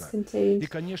powers contained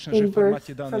in birth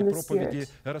from the Spirit.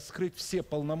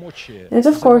 And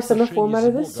of course, in the format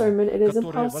of this sermon, it is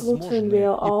impossible to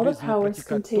unveil all the powers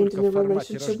contained in the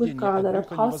relationship with God that are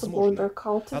possible and are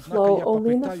called to flow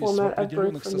only in the format of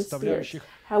birth from the Spirit.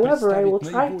 However, I will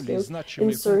try to,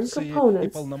 in certain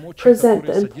components, present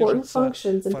the important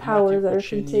functions and powers that are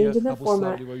contained in the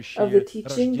format of the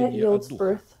teaching that yields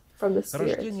birth from the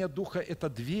Spirit.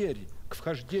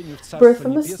 Birth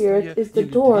from the Spirit is the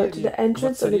door to the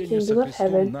entrance of the kingdom of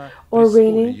heaven, or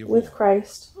reigning with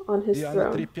Christ on his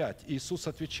throne.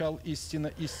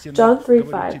 John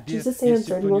 3:5, Jesus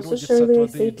answered, "Most assuredly I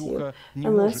say to you,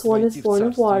 unless one is born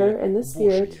of water and the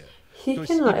Spirit, he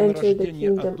cannot enter the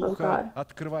kingdom of God."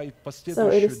 So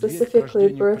it is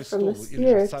specifically birth from the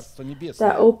Spirit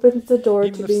that opens the door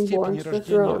to being born to the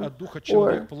throne,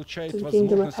 or to the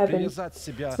kingdom of heaven.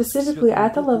 Specifically,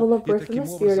 at the level of birth from the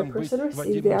Spirit, a person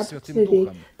receives the opportunity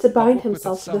to bind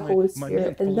himself to the Holy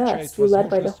Spirit and thus be led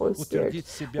by the Holy Spirit,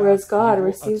 whereas God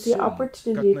receives the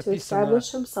opportunity to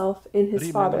establish himself in his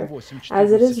Father,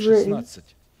 as it is written,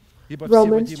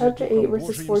 Romans chapter 8,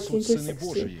 verses 14 through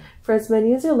 16. For as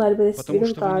many as are led by the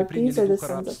Spirit of God, these are the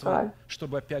sons of God.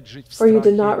 For you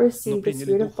did not receive the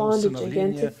spirit of bondage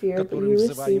again to fear, but you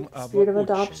received the spirit of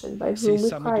adoption, by whom we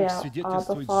cry out,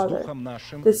 Abba, Father.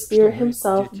 The Spirit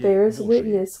himself bears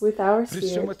witness with our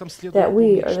spirit that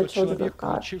we are the children of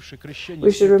God.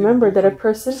 We should remember that a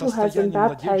person who has been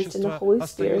baptized in the Holy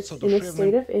Spirit in a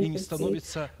state of infancy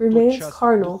remains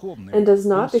carnal and does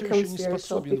not become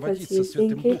spiritual because he is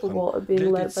incapable of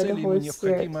being led by the Holy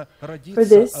Spirit. For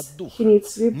this, he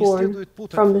needs to be born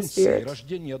from the Spirit.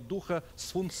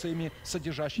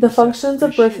 The functions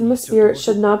of birth from the Spirit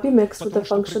should not be mixed with the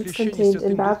functions contained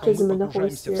in baptism in the Holy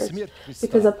Spirit,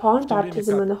 because upon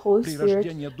baptism in the Holy Spirit,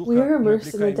 we are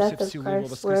immersed in the death of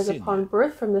Christ, whereas upon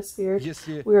birth from the Spirit,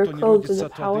 we are clothed in the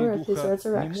power of his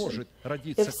resurrection.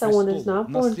 If someone is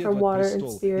not born from water and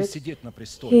Spirit,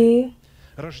 he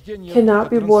cannot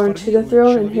be born to the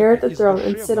throne, inherit the throne,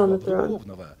 and sit on the throne.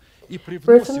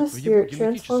 Birth from the Spirit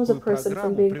transforms a person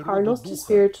from being carnal to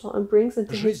spiritual and brings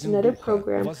into his genetic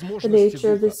program the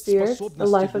nature of the Spirit, the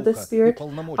life of the Spirit,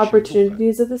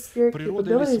 opportunities of the Spirit,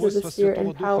 capabilities of the Spirit,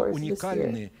 and powers of the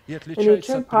Spirit. The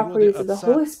nature and properties of the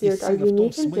Holy Spirit are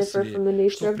unique and differ from the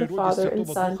nature of the Father and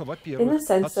Son in the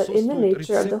sense that in the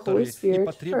nature of the Holy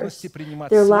Spirit, first,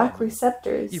 there lack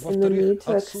receptors in the need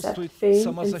to accept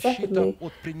fame, and secondly,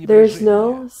 there is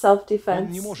no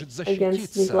self-defense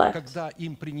against neglect.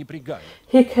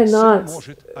 He cannot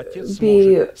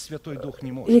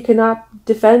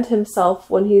defend himself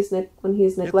when he's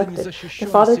neglected. The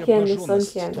Father can, the Son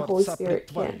can, the Holy Spirit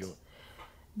can't.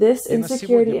 This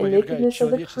insecurity and nakedness of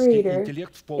the Creator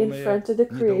in front of the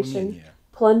creation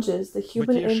plunges the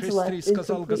human intellect in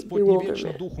complete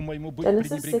bewilderment.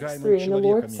 Genesis 6:3, and the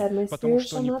Lord said, "My spirit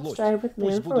shall not strive with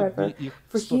man forever,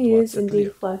 for he is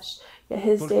indeed flesh, yet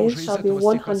his days shall be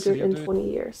 120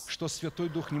 years."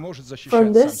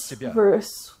 From this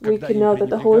verse, we can know that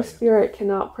the Holy Spirit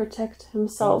cannot protect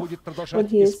himself when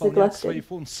he is neglected.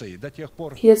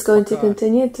 He is going to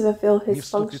continue to fulfill his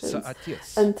functions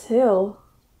until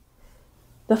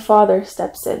the Father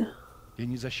steps in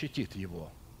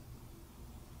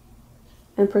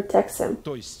and protects him.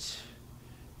 This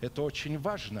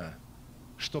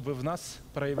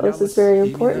is very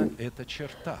important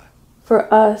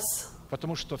for us,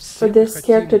 for this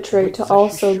character trait to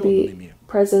also be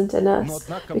present in us,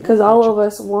 because all of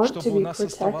us want to be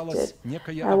protected.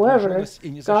 However,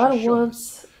 God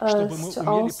wants us to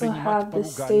also have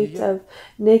this state of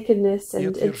nakedness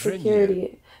and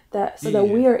insecurity, so that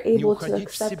we are able to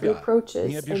accept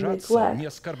reproaches and neglect,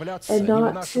 and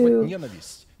not to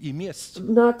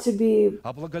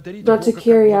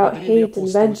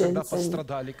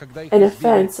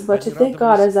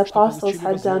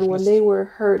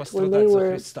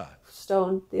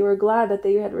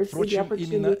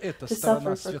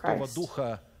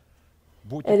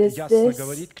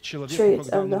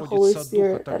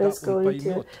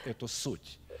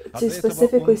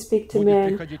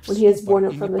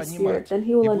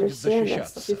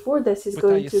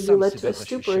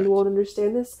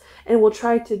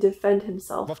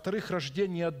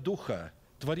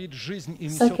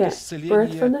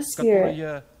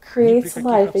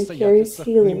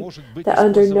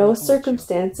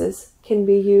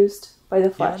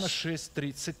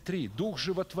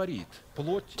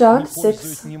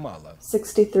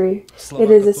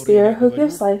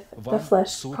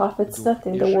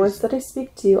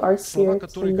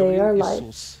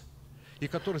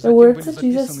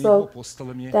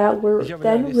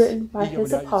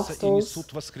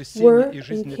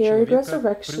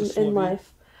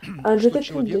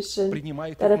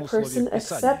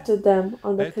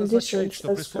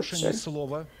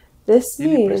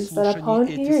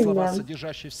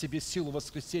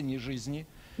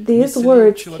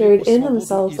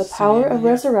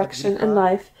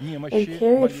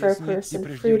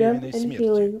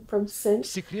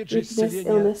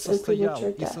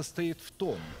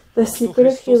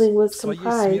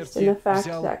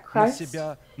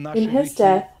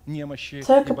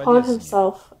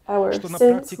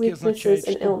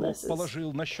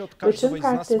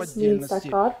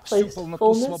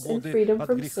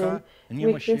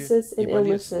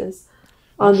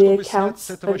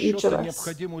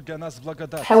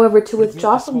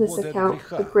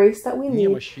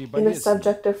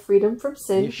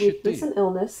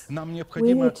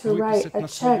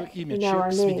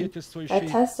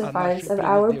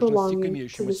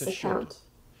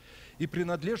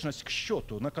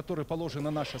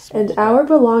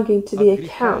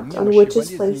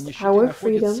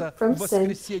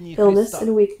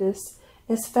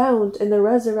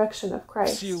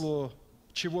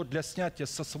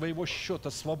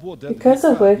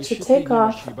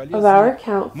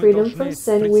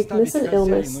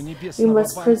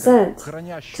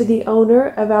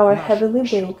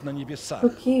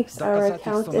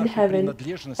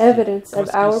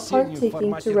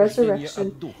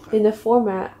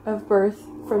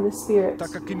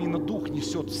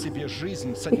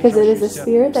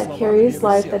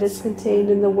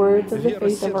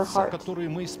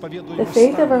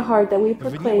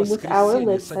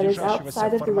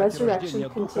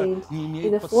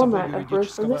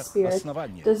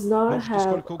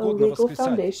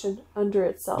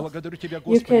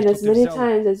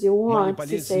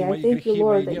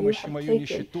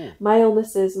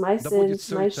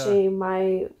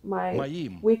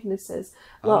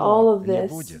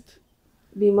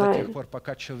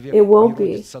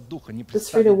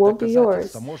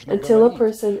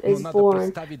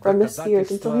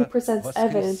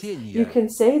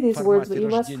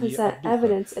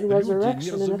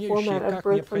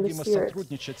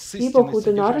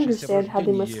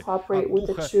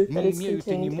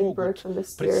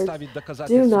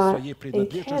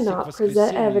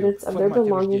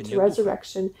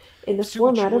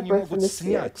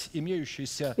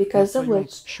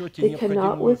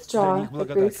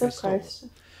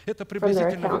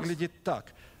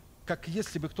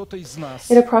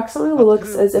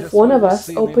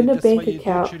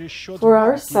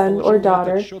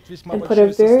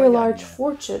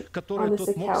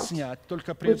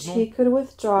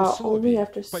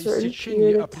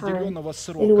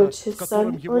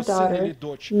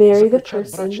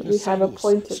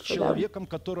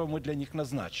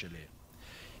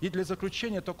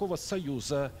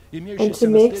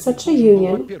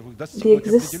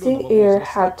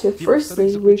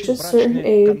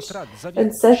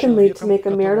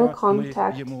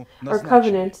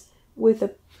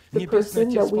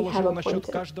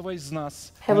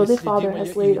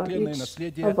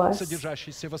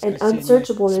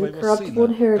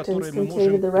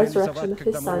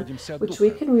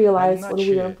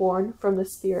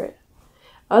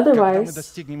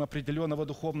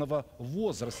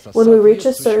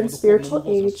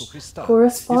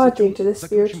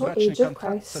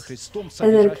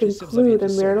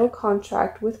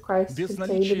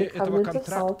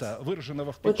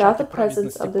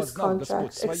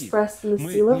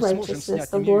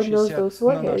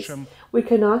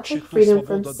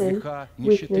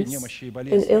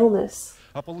illness.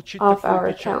 off our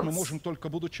accounts.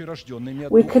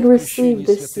 We can receive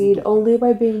this seed only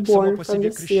by being born from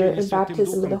the Spirit and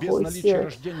baptism in the Holy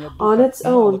Spirit. On its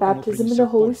own, baptism in the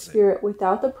Holy Spirit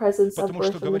without the presence of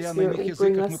birth in the Spirit will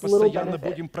bring us little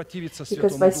benefit,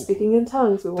 because by speaking in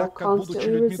tongues we will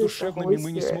constantly resist the Holy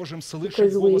Spirit,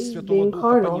 because we, being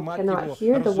carnal, cannot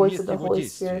hear the voice of the Holy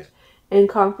Spirit and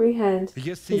comprehend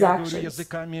His actions.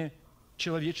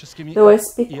 Though I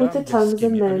speak with the tongues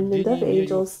of men and of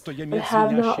angels, but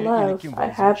have not love, I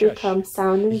have become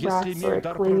sounding brass or a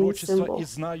clanging cymbal.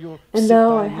 And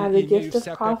though I have the gift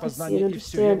of prophecy and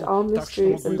understand all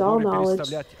mysteries and all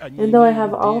knowledge, and though I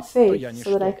have all faith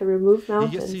so that I can remove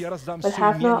mountains, but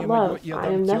have not love, I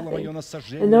am nothing.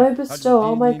 And though I bestow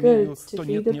all my goods to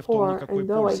feed the poor, and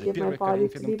though I give my body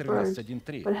to be burned,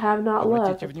 but have not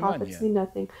love, it profits me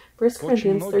nothing. 1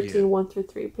 Corinthians 13,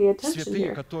 1-3. Pay attention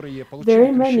here.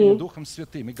 Very many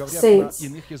saints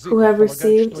who have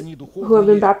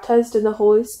been baptized in the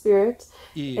Holy Spirit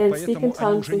and speak in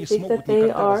tongues and think that they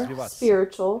are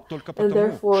spiritual, and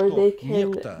therefore they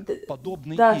can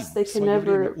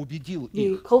never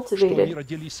be cultivated,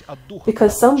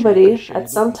 because somebody at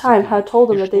some time had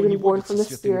told them that they've been born from the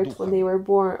Spirit when they were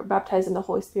baptized in the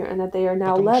Holy Spirit, and that they are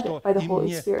now led by the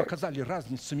Holy Spirit.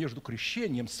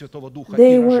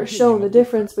 They weren't shown the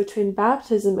difference between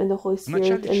baptism in the Holy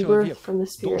Spirit and birth from the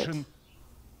Spirit.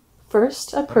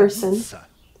 First, a person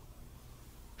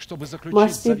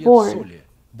must be born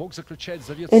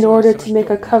in order to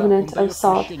make a covenant of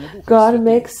salt. God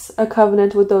makes a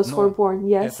covenant with those who are born.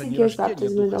 Yes, He gives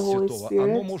baptism in the Holy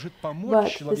Spirit,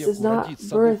 but this is not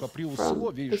birth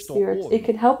from the Spirit. It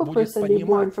can help a person be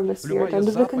born from the Spirit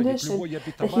under the condition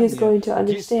that he is going to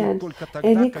understand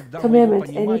any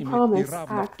commandment, any promise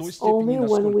acts only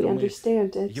when we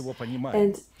understand it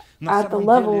and at the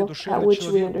level at which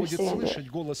we understand it.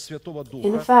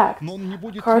 In fact,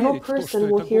 a carnal person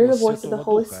will hear the voice of the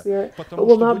Holy Spirit, but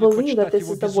will not believe that this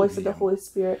is the voice of the Holy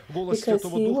Spirit, because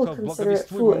he will consider it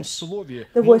foolish.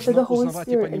 The voice of the Holy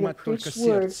Spirit in a preached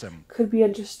word could be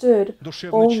understood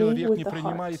only with the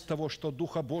heart.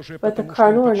 But the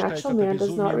carnal or natural man does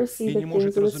not receive the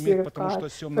things of the Spirit of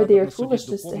God, for they are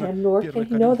foolishness to him, nor can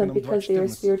he know them because they are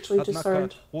spiritually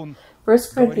discerned. 1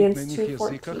 Corinthians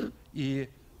 2:14.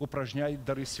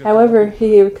 However,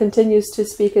 he continues to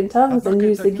speak in tongues and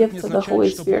use the gifts of the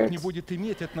Holy Spirit.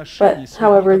 But,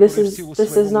 however, this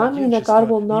does not mean that God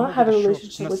will not have a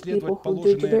relationship with people who,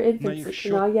 due to their infancy,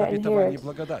 cannot yet inherit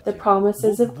the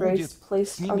promises of grace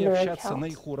placed on their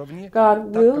account.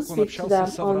 God will speak to them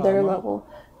on their level,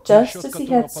 just as He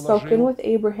had spoken with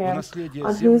Abraham,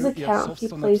 on whose account He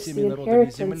placed the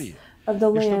inheritance of the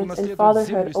land and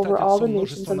fatherhood over all the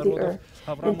nations of the earth.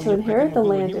 And to inherit the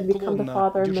land and become the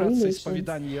father of many nations,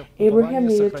 Abraham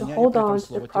needed to hold on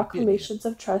to the proclamations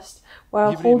of trust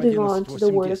while holding on to the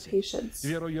word of patience.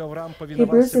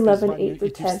 Hebrews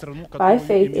 11:8-10. By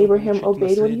faith, Abraham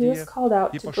obeyed when he was called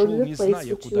out to go to the place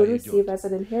which he would receive as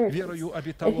an inheritance.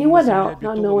 And he went out,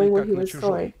 not knowing where he was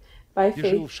going. By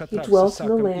faith, he dwelt in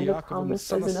the land of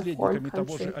promise as in a foreign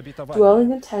country,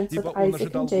 dwelling in tents with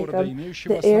Isaac and Jacob,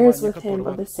 the heirs with him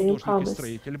of the same promise.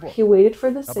 He waited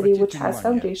for the city which has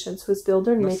foundations, whose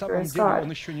builder and maker is God.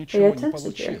 Pay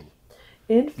attention here.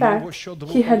 In fact,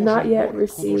 he had not yet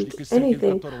received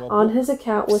anything. On his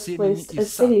account was placed a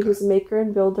city whose maker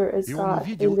and builder is God,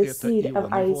 in the seed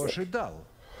of Isaac.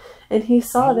 And he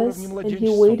saw this, and he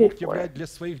waited for it.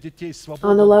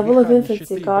 On the level of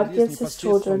infancy, God gives His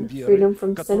children freedom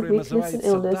from sin, weakness, and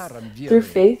illness through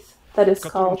faith that is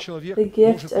called the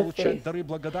gift of faith,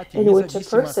 in which a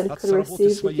person could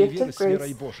receive the gift of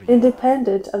grace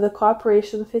independent of the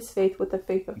cooperation of his faith with the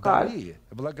faith of God.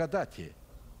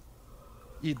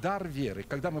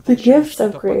 The gifts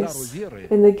of grace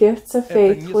and the gifts of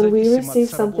faith, when we receive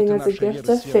something as a gift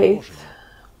of faith,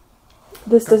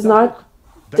 this does not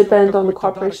depend on the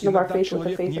cooperation of our faith with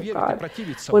the faith of God.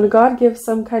 When God gives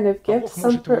some kind of gift,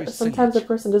 sometimes a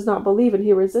person does not believe and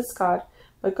he resists God,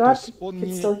 but God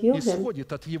can still heal him.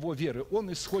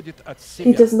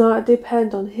 He does not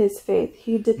depend on his faith,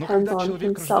 he depends on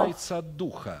himself.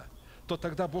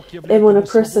 And when a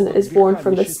person is born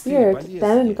from the Spirit,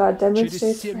 then God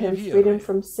demonstrates for him freedom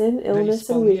from sin, illness,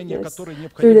 and weakness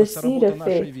through the seed of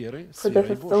faith, for the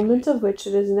fulfillment of which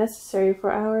it is necessary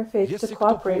for our faith to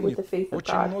cooperate with the faith of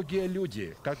God.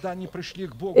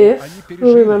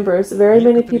 Who remembers, very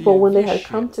many people, when they had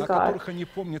come to God,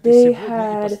 they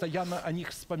had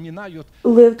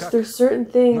lived through certain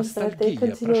things that they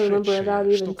continually remember about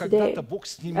even today,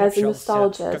 as a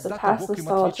nostalgia, as a past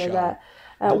nostalgia, that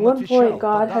At one point,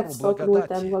 God had spoken with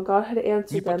them, when God had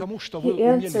answered them, He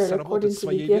answered according to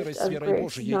the gift of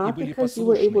grace, not because you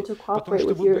were able to cooperate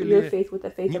with your faith with the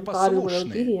faith of God and were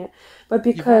obedient, but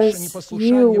because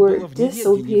you were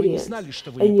disobedient,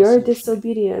 and your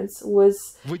disobedience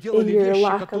was in your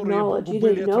lack of knowledge. You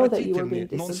didn't know that you were being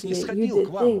disobedient. You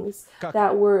did things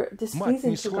that were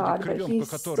displeasing to God, but He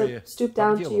stooped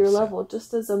down to your level,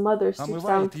 just as a mother stoops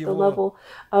down to the level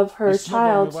of her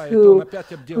child who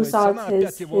saw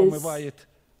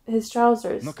his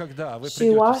trousers. She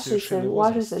washes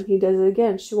him, he does it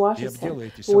again, she washes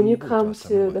him. But when you come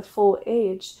to the full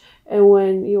age and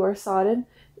when you are sodden,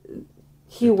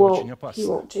 he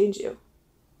won't change you.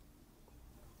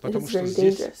 It is very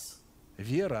dangerous.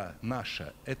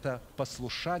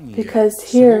 Because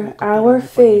here our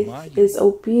faith is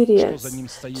obedience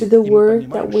to the word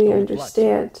that we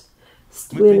understand.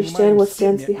 We understand what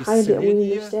stands behind it.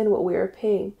 We understand what we are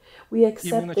paying. We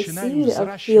accept the seed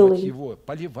of healing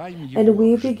and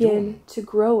we begin to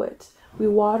grow it. We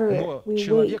water it, we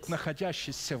wait.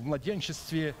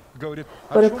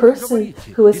 But a person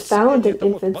who is found in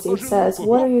infancy says,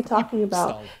 what are you talking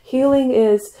about? Healing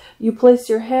is you place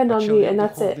your hand on me and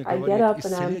that's it. I get up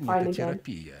and I'm fine again.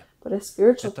 But a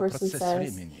spiritual person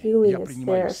says, healing is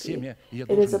therapy.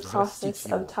 It is a process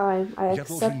of time. I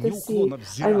accept the seed.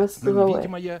 I must grow it.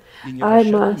 I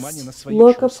must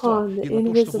look upon the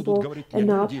invisible and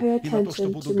not pay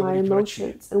attention to my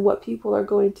emotions and what people are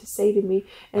going to say to me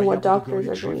and what doctors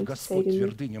are going to say to me.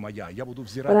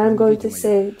 But I'm going to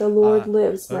say, the Lord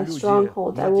lives, my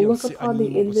stronghold. I will look upon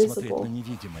the invisible.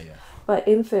 But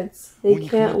infants, they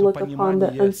can't look upon the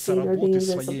unseen or the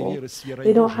invisible.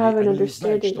 They don't have an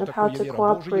understanding of how to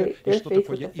cooperate their faith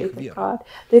with the faith of God.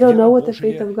 They don't know what the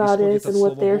faith of God is and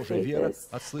what their faith is.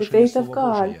 The faith of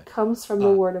God comes from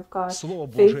the Word of God.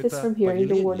 Faith is from hearing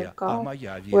the Word of God.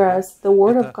 Whereas the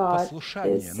Word of God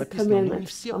is the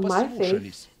commandment. My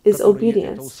faith is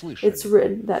obedience. It's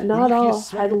written that not all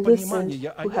had listened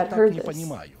who had heard this.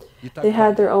 They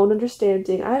had their own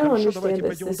understanding. I don't understand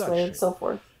this way, and so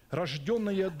forth.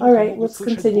 All right, let's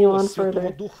continue on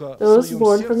further. Those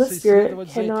born from the Spirit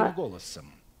cannot.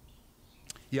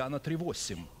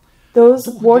 Those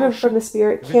born from the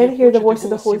Spirit can hear the voice of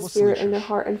the Holy Spirit in their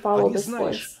heart and follow this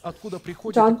voice.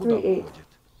 John 3:8.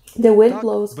 The wind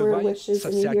blows where it wishes,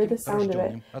 and you hear the sound of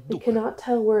it. You cannot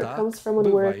tell where it comes from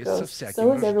and where it goes.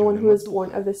 So is everyone who is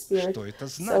born of the Spirit.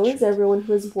 So is everyone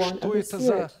who is born of the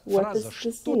Spirit. What does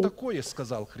this mean?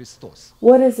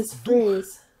 What is this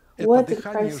phrase? What did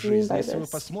Christ mean by this?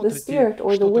 The Spirit,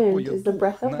 or the wind, is the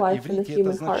breath of life in the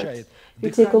human heart. If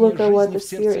you take a look at what the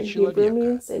Spirit in Hebrew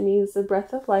means, it means the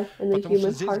breath of life in the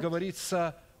human heart.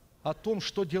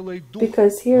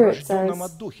 Because here it says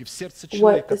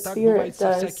what the Spirit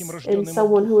does in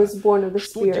someone who is born of the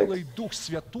Spirit.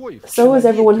 So is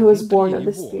everyone who is born of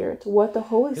the Spirit. What the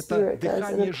Holy Spirit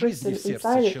does in a person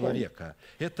inside of him.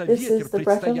 This is the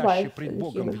breath of life in the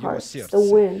human heart. It's the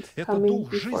wind coming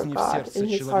before God in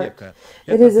his heart.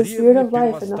 It is the Spirit of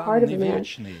life in the heart of a man.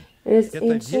 It is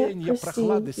ancient,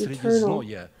 pristine, eternal.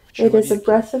 It is a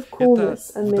breath of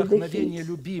coolness amid the heat.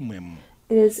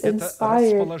 It is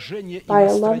inspired by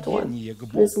a loved one.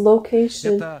 It is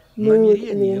location, mood,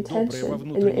 and the intention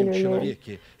in the inner man.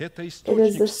 It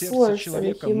is the source in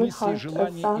the human heart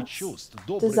of thoughts,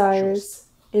 desires,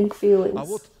 and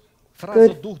feelings.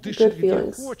 Good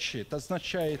feelings.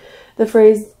 The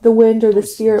phrase, the wind or the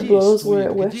Spirit blows where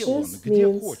it wishes,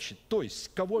 means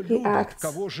he acts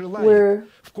where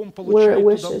it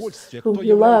wishes, whom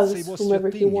he loves,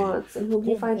 whomever he wants, and whom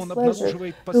he finds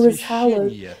pleasure, who is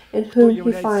hallowed, and whom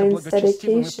he finds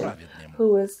dedication,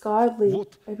 who is godly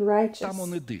and righteous.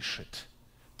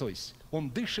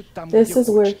 This is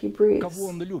where he breathes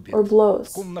or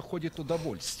blows,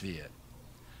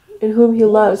 in whom he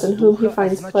loves and whom he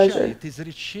finds pleasure.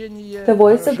 The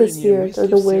voice of the Spirit, or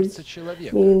the wind,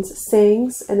 means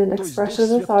sayings and an expression of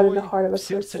the thought in the heart of a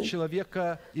person.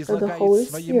 For the Holy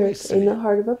Spirit in the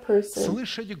heart of a person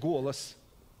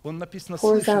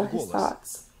pours out his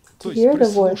thoughts. To hear the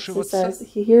voice, it says,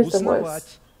 he hears the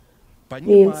voice,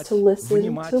 means to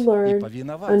listen, to learn,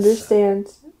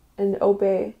 understand, and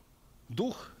obey.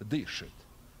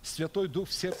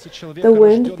 The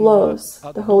wind blows.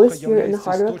 The Holy Spirit in the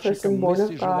heart of a person born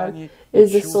of God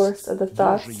is the source of the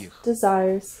thoughts,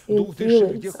 desires, and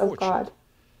feelings of God.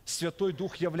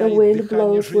 The wind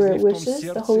blows where it wishes.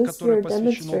 The Holy Spirit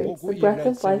demonstrates the breath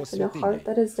of life in a heart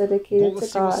that is dedicated to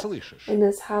God and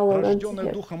is hallowed unto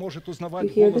Him. You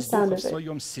hear the sound of it.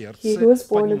 He who is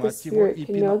born of the Spirit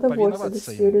can know the voice of the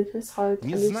Spirit in his heart,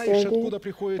 understand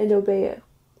it, and obey it.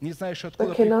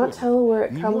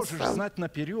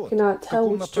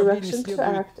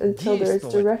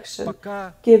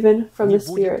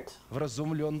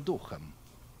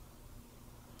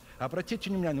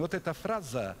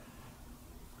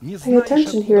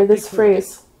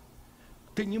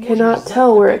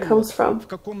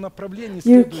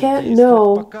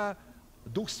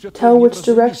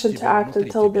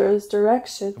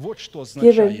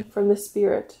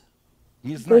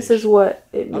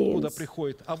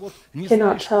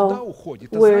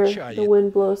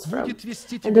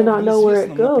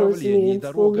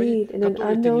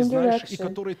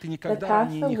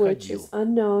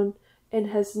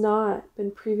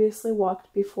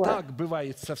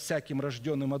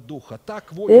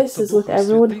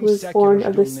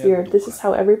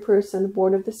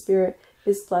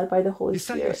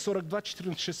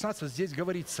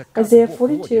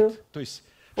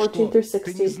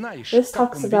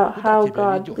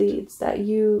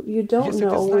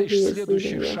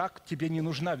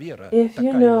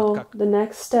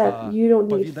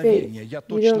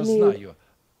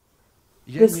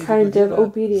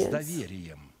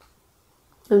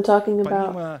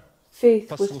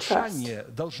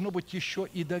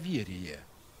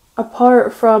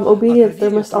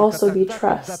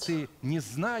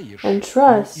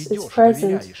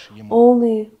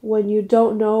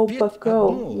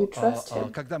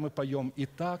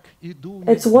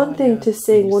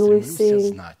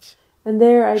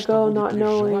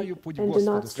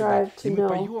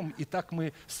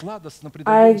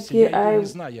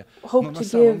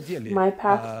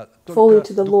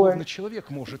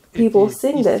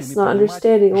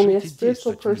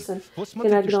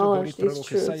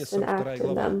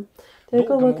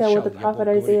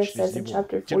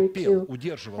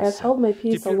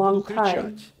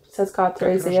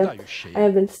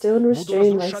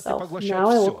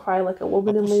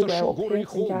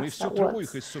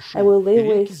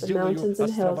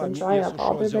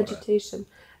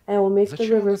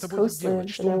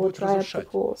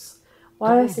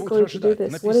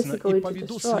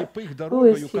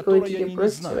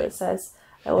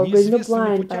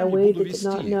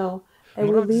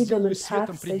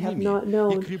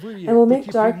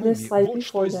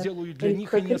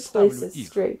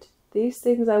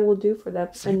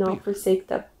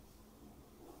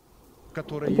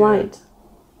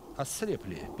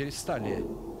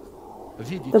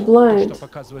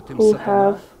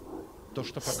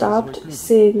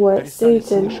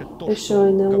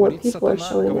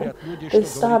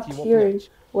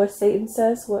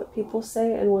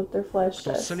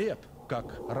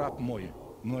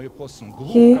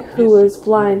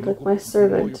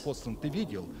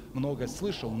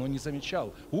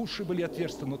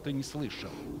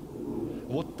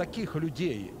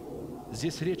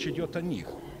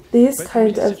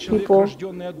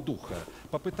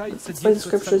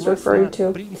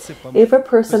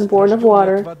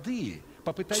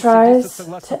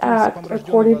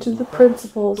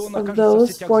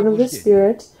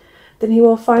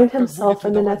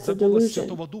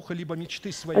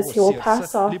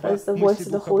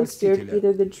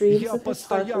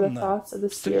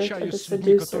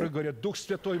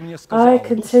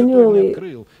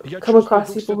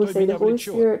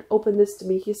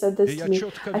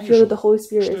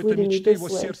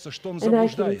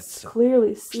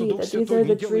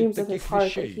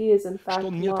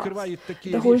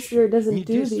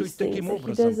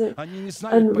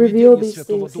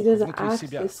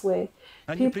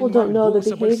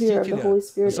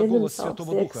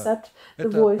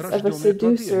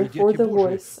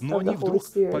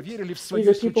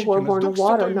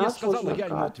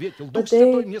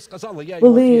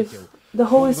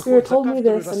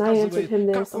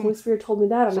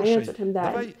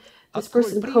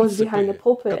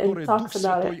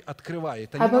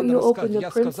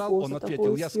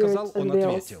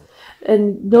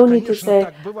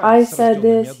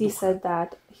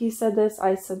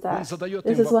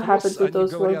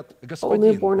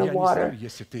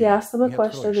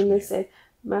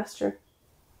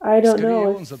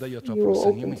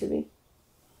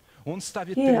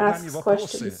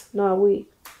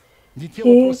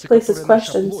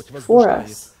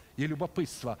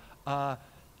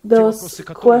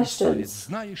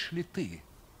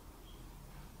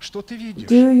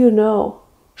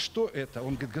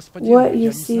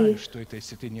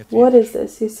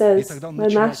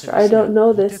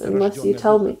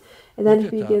 And then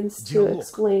Вот he это begins to диалог.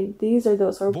 explain, these are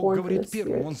those who are Бог born from the говорит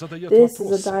первым, Он Spirit. задает This is a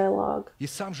вопросы. dialogue. И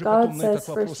сам же God потом на этот says first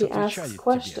вопрос he asks отвечает тебе.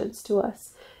 questions to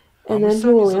us, А and мы then he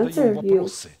сами will задаем answer you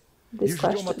вопросы и these ждем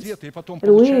questions. ответа, и потом And we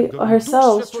получаем, говорим, Дух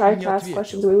ourselves Святой try мне to ask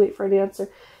questions, ответил. we wait for an answer.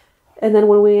 And then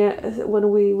when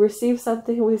we receive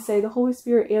something, we say, the Holy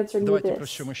Spirit answered me Давайте this.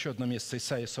 прочтем еще одно место,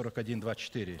 Исайя 41,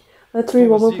 24. Let's read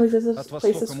one more Кто place воздвиг of от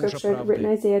востока мужа scripture written in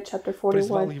правды, Isaiah chapter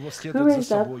призвал 41. его Who следовать за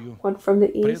raised up собою, one from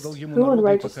the east, предал ему who in народы и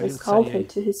righteousness покорил called him царей.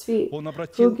 to his feet, Он who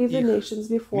обратил gave the их nations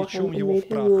before him мечом and его made в him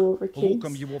прах, rule over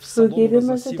луком kings, его в who солому gave him as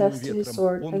a разосимую dust to his ветром.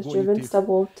 sword, Он as гонит driven их,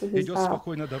 stubble to his идет bow,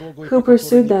 спокойно дорогой, who по которой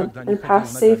pursued them никогда не and ходил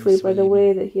passed ногами safely by the своими.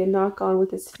 way that he had not gone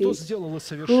with his Кто feet, сделал и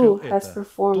совершил who has это?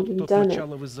 performed Тот, кто and done it,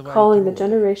 сначала вызывает calling the роды.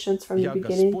 generations from the Я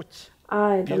beginning, Господь,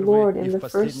 I, the первый Lord, и and в the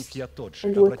последних first, я тот же.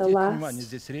 and with the Обратите внимание, last,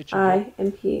 здесь речь идет, I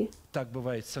am He. так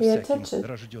бывает со Pay всяким attention.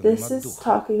 рожденным This от is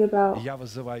Духа. talking about, Я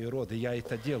вызываю роды, я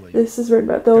это делаю. this is written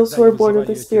about those who Когда are я born of вызываю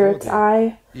the эти Spirit.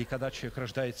 роды, и когда человек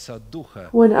рождается от Духа,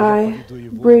 When я I поведу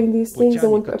его bring these things, and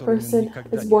путями, when a которыми он person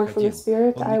никогда is не born from the ходил.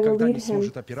 Spirit, Он I will никогда lead не him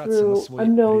сможет опираться на through свой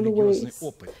unknown религиозный ways.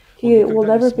 опыт. Он He will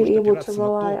никогда не never be сможет able to опираться на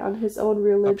rely то on his own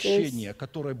religious общение,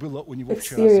 которое было у него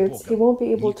вчера с experience. He Богом. won't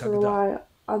be able to Никогда. rely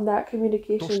on that То,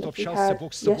 communication что that he общался had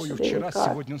Бог с тобой yesterday вчера, with God.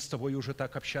 сегодня Он с тобой уже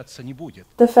так общаться не будет.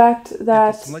 The fact Это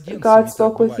that с младенцами God так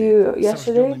spoke with you бывает, с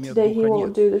yesterday, рожденными от today He Духа won't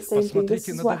нет. do the same thing. This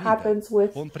Посмотрите is на what Давида. happens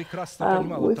with Он прекрасно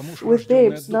понимал, это муж, with рожденный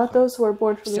от babes, not Духа. those who are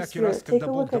born from the Всякий раз, Spirit. Take когда a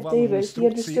Бог look at давал ему David. He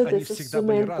инструкции, understood они this. This is всегда a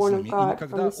были man born of разными, и God from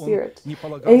никогда the он Spirit. не Each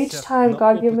полагался time на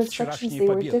God gave him опыт instructions, вчерашней they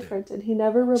were победы. different, and he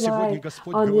never Сегодня relied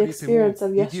Господь on the говорит ему, experience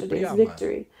of иди yesterday's прямо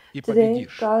victory. и Today,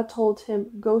 победишь. God told him,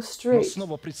 go Но straight,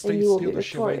 снова and предстоит you will be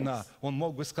следующая война. victorious. Он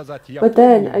мог бы сказать, я But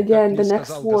then помню, как again, мне the next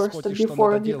сказал war Господь, stood и что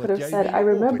before надо him. He could делать. have Я said, I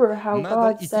имею опыт. remember how Надо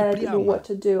God идти said прямо. what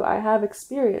to do. I have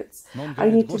experience. Но он I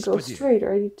говорит, need to go Господи, straight,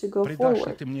 or I need to go предашь ли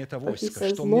forward. ты мне это But he войско?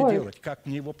 says, Что мне Lord, делать? Как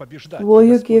мне его побеждать? will И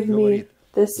you Господь give me говорит,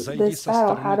 this зайди со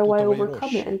battle? How стороны do I тутовой overcome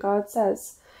it? рощи And God says,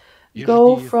 и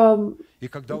go жди. from, И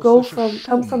когда come услышишь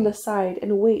from the шум side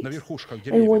and wait. на верхушках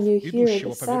And when деревьев, you hear the идущего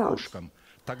по sound верхушкам,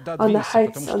 тогда on the двинься,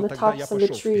 heights, потому on что the тогда я tops of the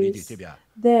пошел впереди trees, тебя.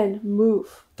 then move,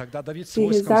 Тогда Давид с because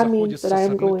войском that заходит means со that I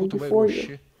am стороны going тутовой before you.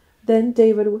 рощи. Then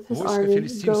David with his Войско army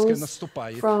филистимское goes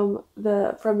наступает. from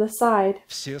the side.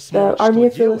 Все The смотрят, army что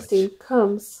of Philistine делать.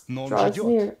 comes, Но он draws ждет.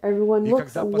 near. Everyone И looks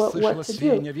когда at what послышалось to do.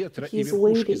 свияние ветра, и He's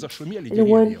верхушки waiting. зашумели And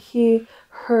when деревьев, he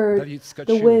heard Давид the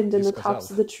вскочил wind и and the сказал,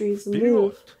 tops of the trees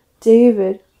move, «Вперед!»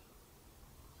 David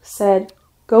said,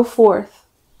 go forth.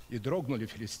 И дрогнули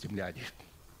филистимляне,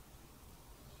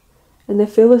 And the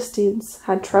Philistines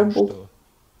had потому trembled что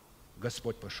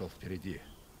Господь пошел впереди.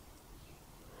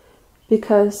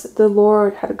 because the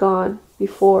Lord had gone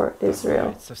before Так Israel.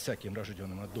 бывает со всяким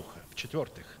рожденным от Духа.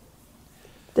 В-четвертых,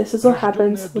 This is what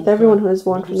happens with everyone who is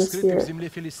born from the Spirit.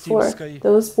 Fourth,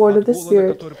 those born of the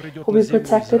Spirit will be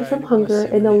protected from hunger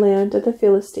in the land of the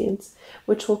Philistines,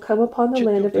 which will come upon the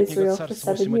land of Israel for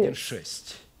 7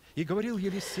 years.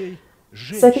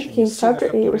 2 Kings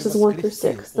chapter 8, verses 1 through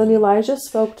 6. Then Elijah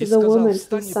spoke to the woman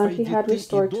whose son he had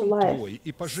restored to life,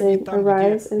 saying,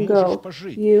 Arise and go,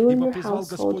 you and your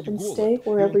household, and stay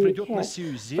wherever you can.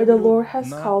 For the Lord has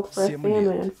called for a famine,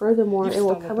 and furthermore it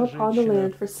will come upon the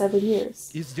land for 7 years.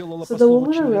 So the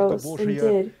woman arose and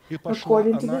did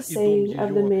according to the saying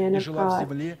of the man of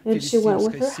God, and she went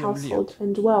with her household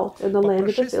and dwelt in the land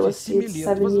of the Philistines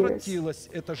 7 years.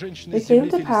 It came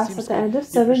to pass at the end of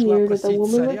 7 years that the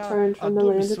woman returned from the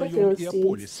land of the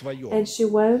Philistines, and she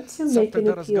went to make an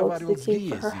appeal to the king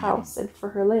for her house and for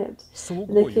her land.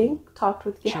 And the king talked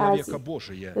with Gehazi,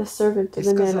 the servant of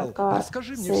the man of God,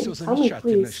 saying, Tell me,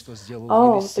 please,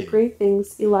 all the great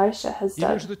things Elisha has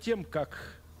done.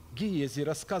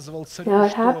 Now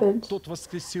it happened,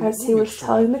 as he was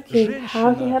telling the king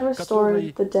how he had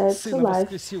restored the dead to life,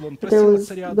 that there was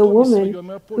the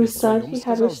woman whose son he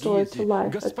had restored to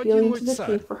life, appealing to the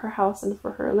king for her house and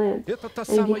for her land.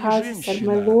 And Gehazi said,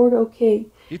 My lord, O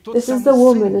king, this is the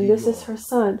woman, and this is her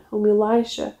son, whom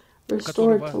Elisha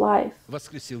restored to life.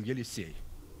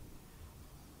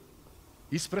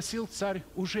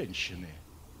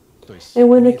 And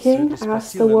when the king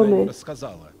asked the woman,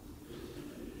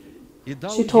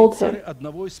 she told him.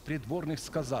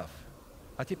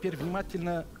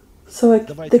 So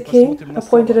the king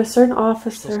appointed a certain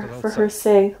officer for her,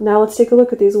 saying, Now let's take a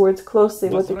look at these words closely,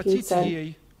 what the king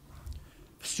said.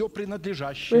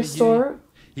 Restore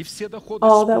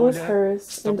all that was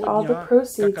hers and all the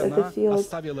proceeds of the field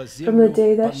from the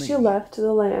day that she left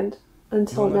the land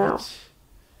until now.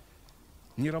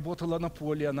 She didn't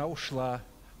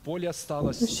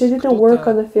work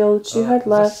on the field, she had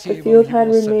left, the field had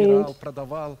remained.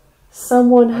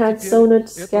 Someone had sown it,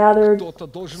 gathered,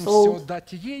 sold,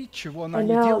 and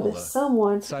now this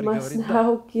someone must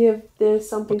now give this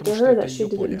something to her that she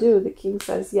didn't do. The king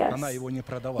says yes,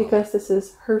 because this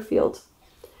is her field.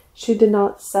 She did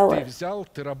not sell it.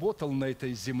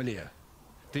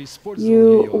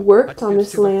 You worked on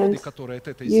this land,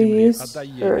 you used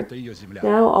her.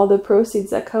 Now all the proceeds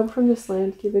that come from this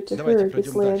land, give it to her.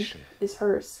 This land is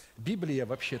hers.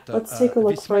 Let's take a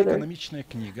look further.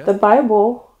 The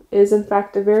Bible is in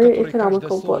fact a very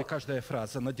economical book,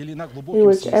 in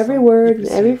which every word and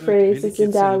every phrase is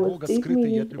endowed with deep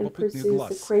meaning and pursues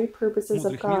the great purposes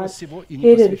of God,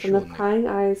 hidden from the prying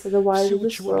eyes of the wise of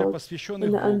this world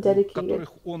and the undedicated.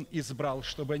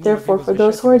 Therefore, for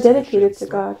those who are dedicated to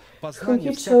God, whom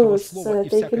He chose so that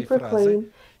they can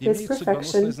proclaim His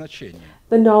perfection,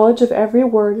 the knowledge of every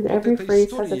word and every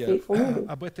phrase has a fateful meaning.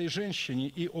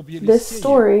 This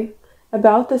story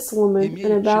about this woman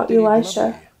and about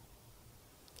Elisha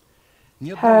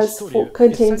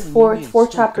contains four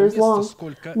chapters long.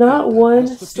 Not one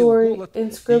story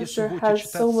in Scripture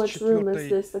has so much room as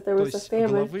this, that there was a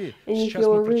famine. And if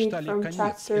you'll read from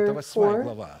chapter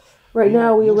 4, right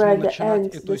now we read the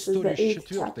end, this is the 8th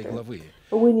chapter.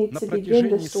 But we need to begin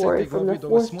the story from the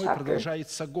 4th chapter.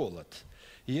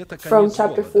 From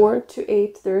chapter 4 to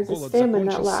 8, there is this famine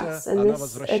that lasts, and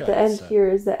this at the end here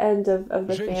is the end of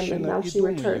the famine. Now she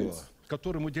returns.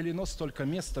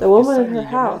 The woman in her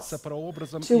house,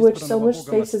 to which so much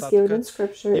space is given in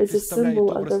Scripture, is a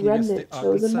symbol of the remnant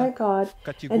chosen by God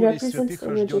and represents the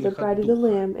image of the bride of the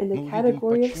Lamb in the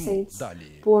category of saints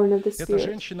born of the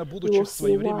Spirit. We will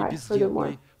see why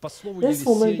furthermore. This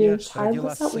woman, being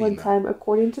childless at one time,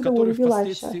 according to the word of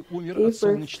Elisha, gave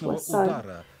birth to a son,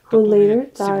 who later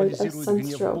died of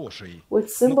sunstroke, which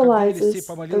symbolizes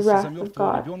the wrath of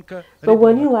God. But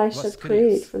when Elisha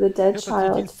prayed for the dead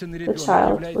child, the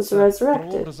child was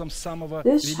resurrected.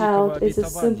 This child is a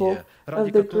symbol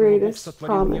of the greatest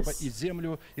promise,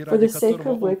 for the sake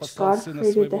of which God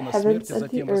created the heavens and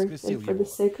the earth, and for the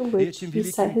sake of which He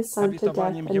sent His Son to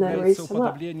death and then raised Him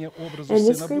up. And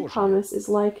this great promise is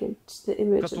likened to the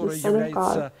image of the Son of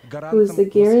God, who is the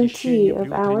guarantee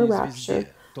of our rapture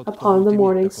upon the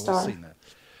morning star.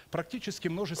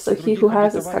 So he who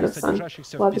has this kind of son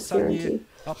will have this guarantee.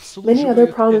 Many other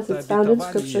promises found in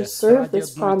Scripture serve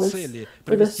this promise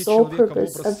for the sole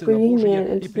purpose of bringing man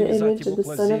into the image of the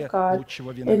Son of God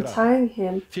and tying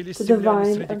him to the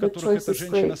vine of the choicest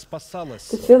grape.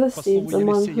 The Philistines,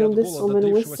 among whom this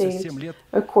woman was saved,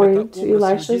 according to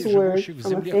Elisha's word,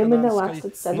 from a famine that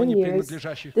lasted 7 years,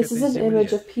 this is an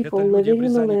image of people living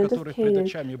in the land of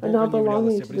Canaan, but not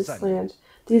belonging to this land.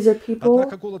 These are people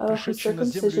whose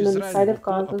circumcision in the sight of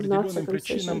God was not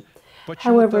circumcision.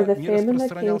 However, the famine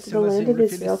that came to the land of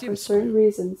Israel for certain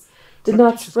reasons did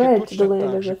not spread to the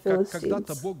land of the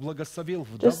Philistines.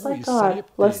 Just like God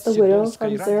blessed the widow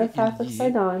from Zarephath of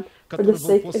Sidon for the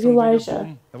sake of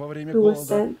Elijah, who was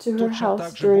sent to her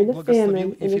house during the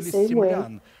famine, in the same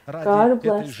way, God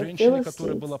blessed the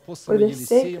Philistines for the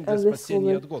sake of this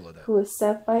woman who was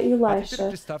sent by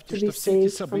Elisha to be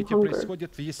saved from hunger.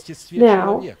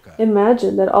 Now,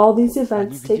 imagine that all these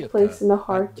events take place in the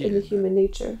heart and the human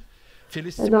nature,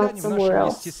 and not somewhere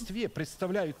else.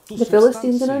 The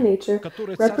Philistines in our nature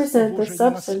represent the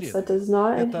substance that does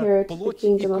not inherit the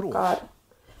kingdom of God.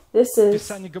 This is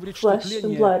flesh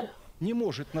and blood.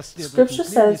 Scripture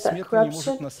says that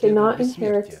corruption cannot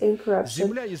inherit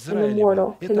incorruption, and the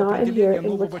mortal cannot inherit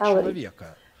immortality.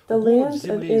 The land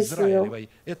of Israel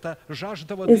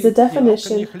is the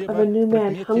definition of a new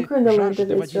man. Hunger in the land of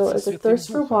Israel is a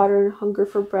thirst for water and hunger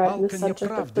for bread, and the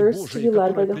subject of thirst to be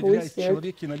led by the Holy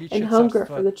Spirit, and hunger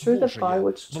for the truth of God,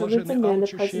 which determines in man the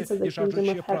presence of the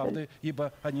kingdom of heaven.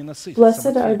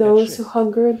 Blessed are those who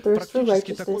hunger and thirst for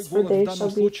righteousness, for they shall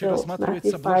be filled.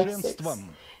 Matthew 5:6.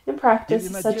 In practice,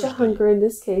 such a hunger in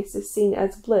this case is seen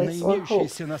as bliss or hope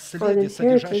for an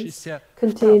inheritance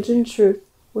contained in truth,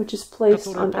 which is placed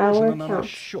on our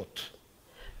account,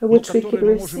 and which we could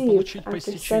receive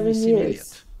after 7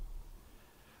 years.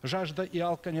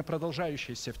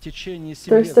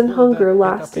 Thirst and hunger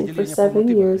lasting for 7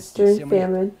 years during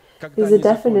famine is a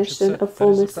definition of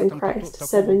fullness in Christ,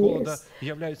 7 years.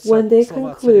 When they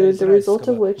conclude, the result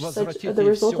of such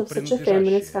a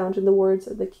famine is found in the words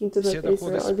of the kingdom of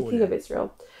Israel, or the king of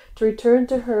Israel, to return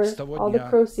to her all the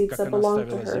proceeds that belong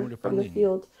to her from the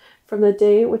field, from the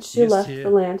day which she left the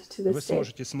land to this day.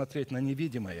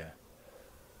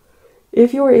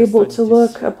 If you are able to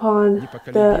look upon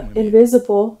the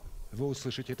invisible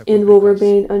and will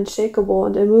remain unshakable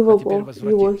and immovable,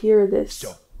 you will hear these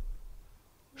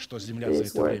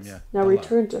words. Now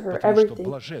return to her everything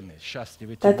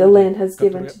that the land has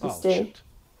given to this day,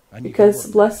 because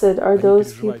blessed are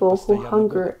those people who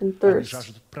hunger and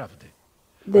thirst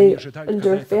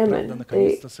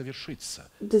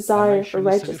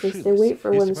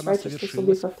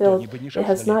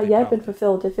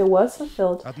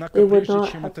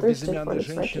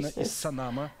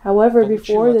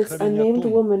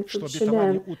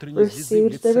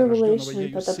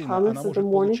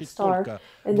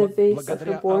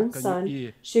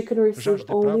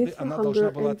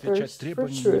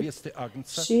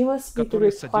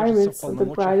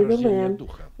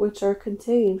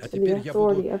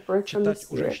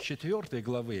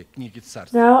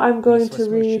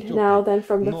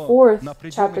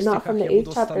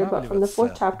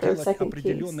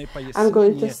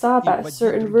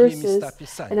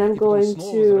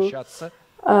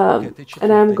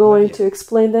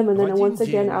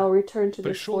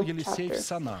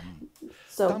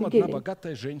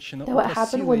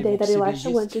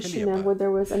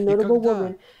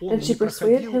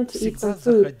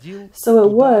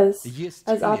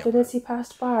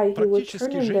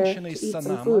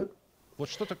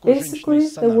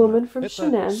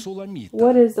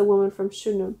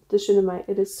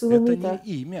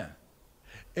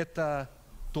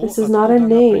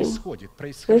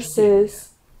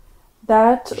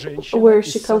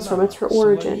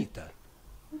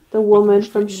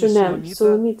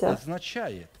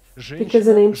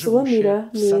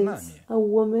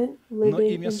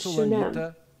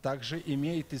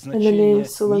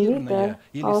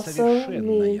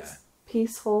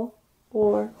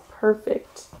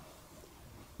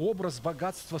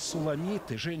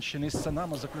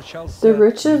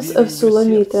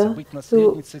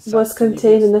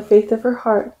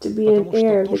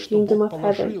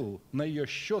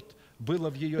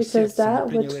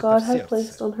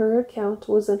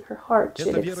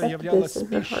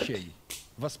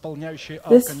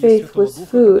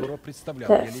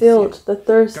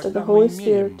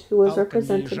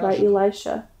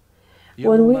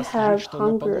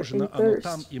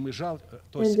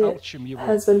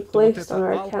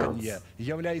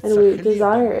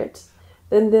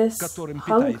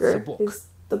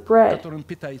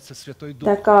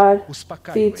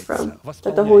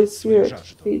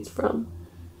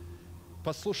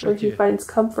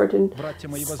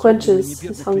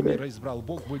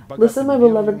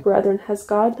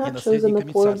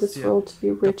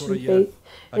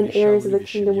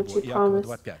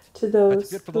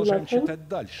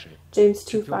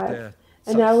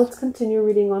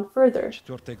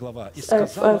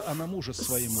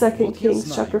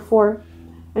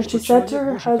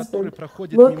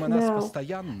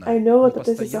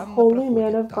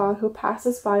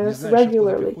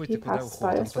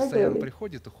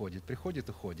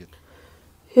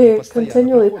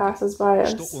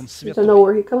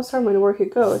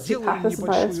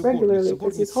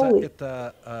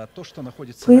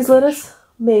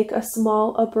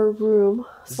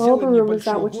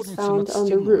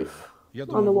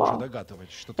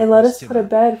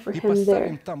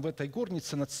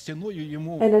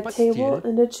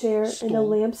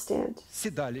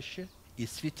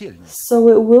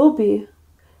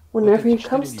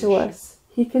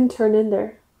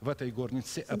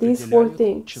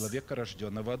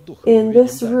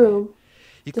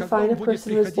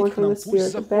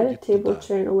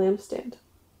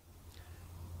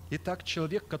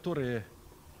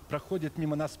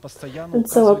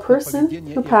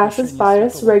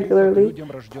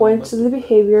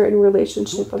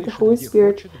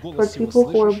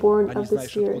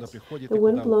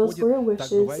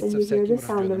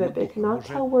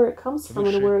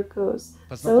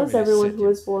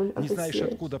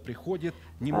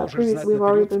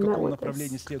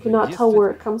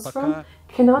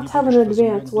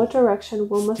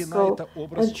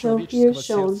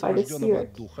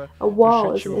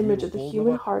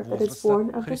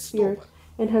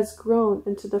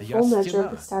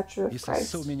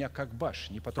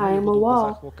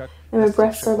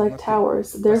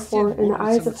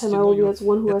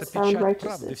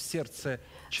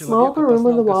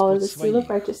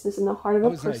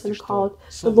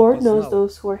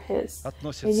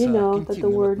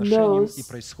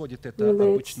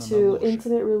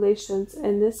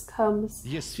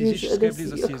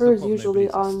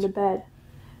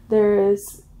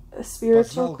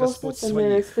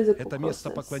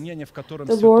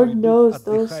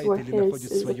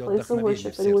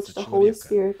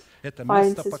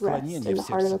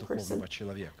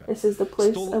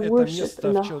of это worship место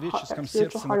in в the человеческом spiritual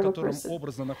сердце, на heart of a котором person.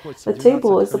 образно находится The table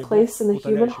 12 is the хлебов, place in the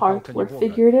human утоляющих heart алкоголь where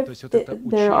Бога. То есть вот это there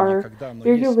учение, are, когда оно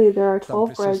есть, figuratively, there are там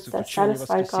 12 breads присутствует that учение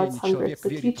satisfy God's воскресения, hunger. человек It's the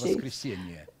верит в teaching.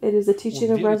 воскресение. It is the teaching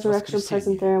Он of верит в resurrection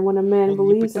present воскресение. there, and when a man Он не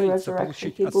believes in пытается resurrection,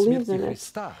 получить he от believes смерти in it.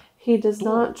 Христа He does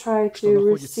not try to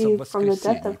receive from the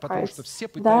death of Christ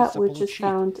that which is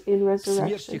found in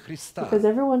resurrection, because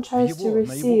everyone tries to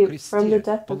receive from the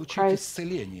death of Christ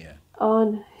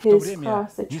on his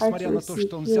cross. They try to receive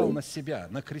healing.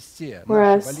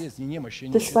 Whereas,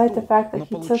 despite the fact that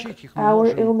he took our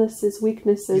illnesses,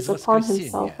 weaknesses upon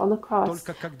himself on the cross,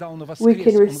 we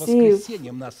can receive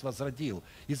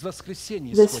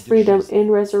this freedom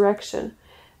in resurrection.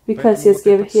 Because he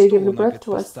had given birth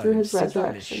to us through his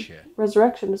resurrection.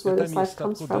 Resurrection is where this life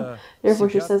comes from. Therefore,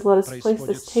 she says, let us place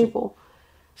this table.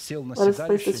 Let us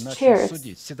place this chair.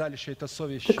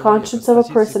 The conscience of a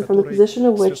person from the position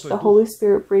of which the Holy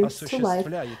Spirit brings to life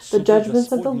the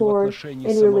judgments of the Lord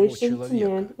in relation to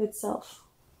man itself.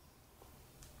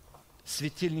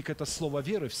 Светильник – это слово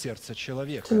веры в сердце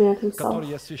человека, To man himself.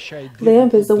 который освещает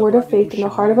Lamp is the добра, word of faith in the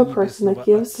heart of a ведущего person that небесного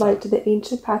gives Отца. light to the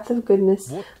ancient path of goodness,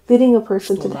 Вот leading a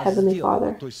person что to the она Heavenly сделала.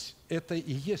 Father. То есть это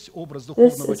и есть образ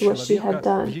This духовного is what she had человека. В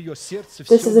done. ее сердце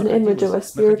This все is an image of a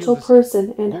spiritual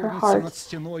person in her горница heart. над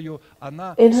стеною.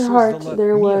 Она In her heart, создала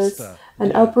there was место an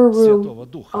для upper Святого room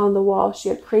Духа. on the wall. She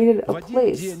had created a В один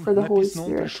place день for the Holy написано, он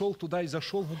Spirit. пришел туда и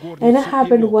зашел в And it горницу и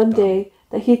happened лег one там. day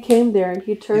that he came there and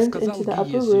he И turned сказал into the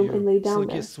upper room and lay Гиезию, down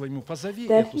слуге there. своему, позови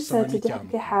Then эту he said to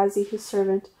санамитянку. Gehazi, his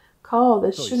servant, call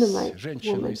the То есть Shunammite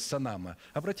женщину woman. из Санама.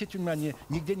 Обратите внимание,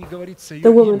 нигде не говорится ее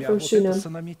The woman имя, а from вот эта Shunam.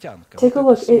 санамитянка. Take a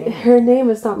вот look. эту Her Суламиту. name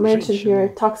is not mentioned here.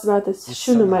 It talks about this из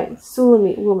Shunammite, Санама.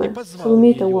 Sulamite И woman, позвал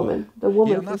Sulamita ее, woman, the и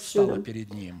woman она from стала Shunam.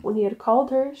 перед ним. When he had called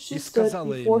her, she И stood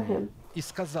сказала before ему, him. и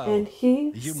сказал And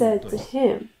he ему, said то to есть,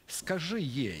 him, скажи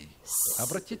ей,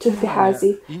 обратите to внимание,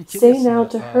 Gehazi, say now интересно,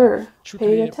 to her, чуть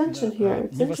pay ли attention here.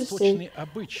 It's не interesting. восточный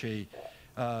обычай.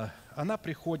 Она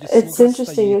приходит, It's слуга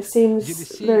interesting. It стоит, seems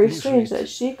Елисей very strange лежит that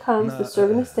she comes, the на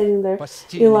servant is standing there,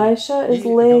 постели Elisha is и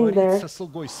laying говорит there со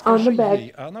слугой, on скажи the bed,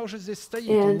 ей, а она уже здесь стоит,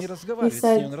 он не and he разговаривает с ней,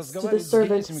 он said to the разговаривает с servant,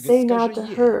 Геезием, say говорит, now скажи to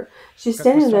ей. her. She's Как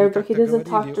мы standing с there, вами but he как-то doesn't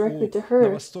talk говорили, directly to на her.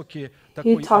 Востоке He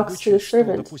такой talks to обычай, the что,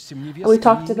 servant. допустим, And we невеста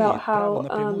talked не about имеет права how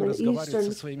напрямую in разговаривать Eastern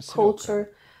со своим свекром. culture,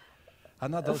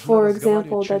 Она должна for разговаривать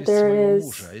example, that через there своего is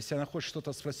мужа. Если она хочет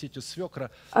что-то спросить у свекра,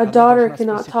 a она daughter должна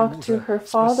cannot спросить у talk to мужа, her спроси у своего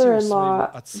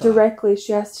father-in-law отца. directly.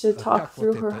 She has to А talk как вот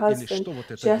through her это, или husband. что вот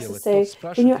это She has to делать? say,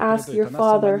 Тот can you спрашивает и ask your передает. Она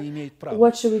сама father, не имеет права.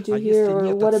 what should we do А here, если or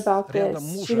нет what about рядом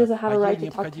this? She мужа, doesn't have а a ей right to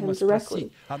talk to необходимо him directly.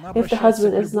 спросить, она If the обращается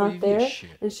husband к is любой not there вещи.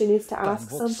 and she needs to Там ask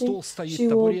вот something, стол стоит, she will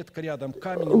табуретка рядом,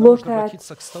 камень, она look может at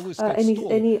обратиться к столу и сказать,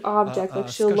 стол, any object, like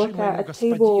she'll скажи look моему at a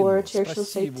table or a господину, chair, she'll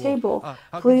спроси say, его, table,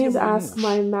 а где please мой ask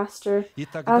my муж? master, И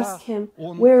тогда ask him,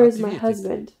 он where is my ответит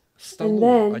husband? And столу, а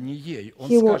then не ей. Он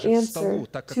he will скажет answer столу,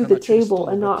 так как to the она через table стол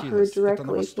and not her обратилась. Это на directly.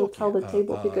 He'll Востоке tell the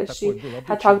table because такой she был had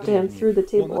обычай talked to him древний. through the Он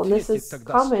table. And this ответит is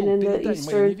тогда, common стол, in the передай моей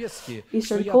Eastern невестке, что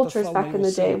Eastern я cultures отослал back in моего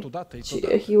the сына day. туда-то и туда.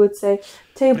 He would say,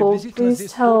 table, Приблизительно please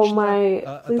здесь tell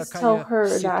точно please tell такая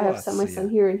her that I have sent my son ситуация.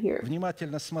 here and here.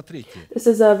 Внимательно смотрите. This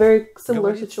is a very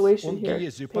similar Говорит situation он here.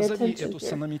 Геезию, Pay позови attention эту here.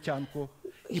 санамитянку.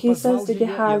 И He позвал says to ее, и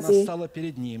она Gehazi, стала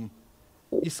перед ним.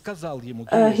 И сказал ему he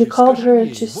Геезию, called скажи her and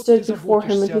ей, she вот ты stood before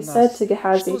him, and заботишься he о said нас. to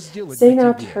Gehazi, Что сделать say для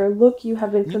now to тебя? her, look, you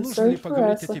have been Не нужно ли concerned for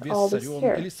поговорить us о with тебе all с this царем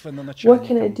care. или с What can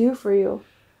I военачальником? do for you?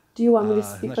 Do you want me to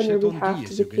speak on your Значит, он behalf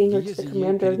to the Геезию, king or to the Геези ей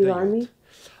commander of the army? передает.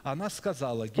 Она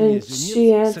сказала And Геезию,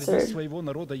 she нет, среди answered своего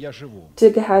народа я живу.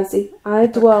 to Gehazi, I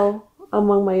dwell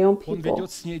among my own Он people.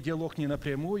 ведет с ней диалог не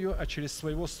напрямую, а через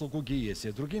своего слугу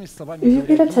Геезия. Другими словами If you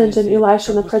paid говоря, attention, Геезий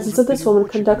Elisha, in the как бы presence of служит this woman,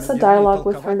 conducts a переводчиком, dialogue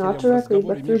with her толкователем not в directly,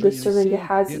 разговоре but through между the servant Елисеем и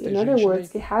Gehazi. этой In other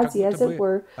words, женщиной, как Gehazi, as будто it бы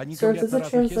were, они serves говорят as на a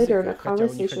разных translator in a языках, хотя у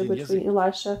них conversation один between язык.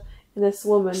 Elisha and this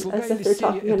woman, Слуга as if they're Елисея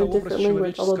talking – in это a образ different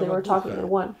language, although they were человеческого talking in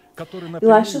духа, one. который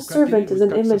напрямую Elisha's servant is кооперирует an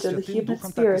как со image of the Святым human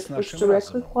Духом, так и с spirit, which нашим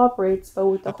directly разумом. cooperates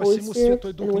both with the А Holy посему Spirit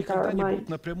Святой Дух and with our никогда не будет mind.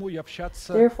 напрямую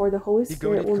общаться Therefore, the Holy и Spirit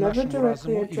говорить will к never нашему directly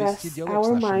разуму и address вести диалог our с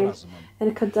нашим mind разумом, and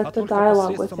а conduct a только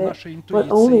dialogue with посредством it, нашей but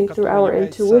интуиции, only through которая our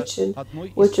является intuition, одной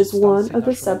из which is one субстанций of the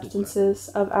нашего духа. substances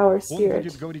of our Он spirit.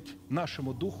 будет говорить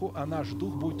нашему духу, а наш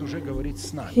дух будет уже говорить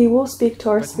с нами. He will speak to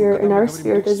our Поэтому, spirit, когда and мы our говорим,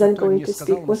 spirit Дух is then Святой going мне to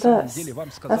сказал, speak на with самом us. деле вам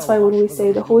That's сказал why when ваш we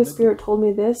say, the Holy возрожденный Spirit дух. told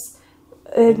me this,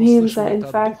 Он it means услышал that in это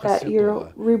от fact Духа that your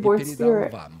Святого и reborn передал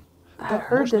spirit вам. had Да,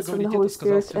 heard можно this from the говорить, Holy это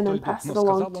сказал Spirit and then Святой Дух, passed но it сказал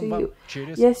along он to вам you.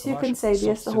 через Yes, you ваш can say,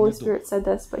 yes, the Holy собственный дух. Spirit said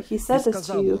this, but He И said this to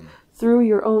сказал you он, through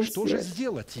your own что же spirit.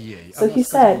 сделать ей? So Она he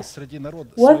сказала, said, среди народа,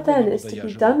 what своего then is народа to я be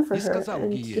живу. done for И her? сказал And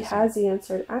Геезию, Gehazi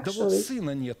answered, да вот actually,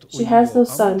 сына нет у she has no нее,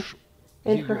 а son, муж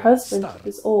and her ее husband стар.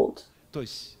 is old. То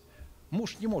есть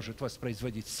муж не может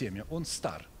воспроизводить семя, он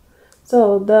стар.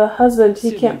 So the husband, he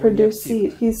Семя can't его produce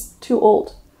неактивно. seed. He's too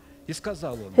old. И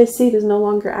сказал он, His seed is no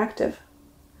longer active.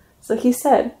 So he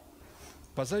said,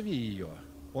 позови ее.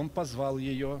 Он позвал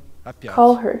ее опять.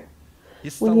 call her. И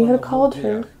When стала he она had вновь called в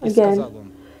дверях. her И сказал again,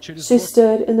 он,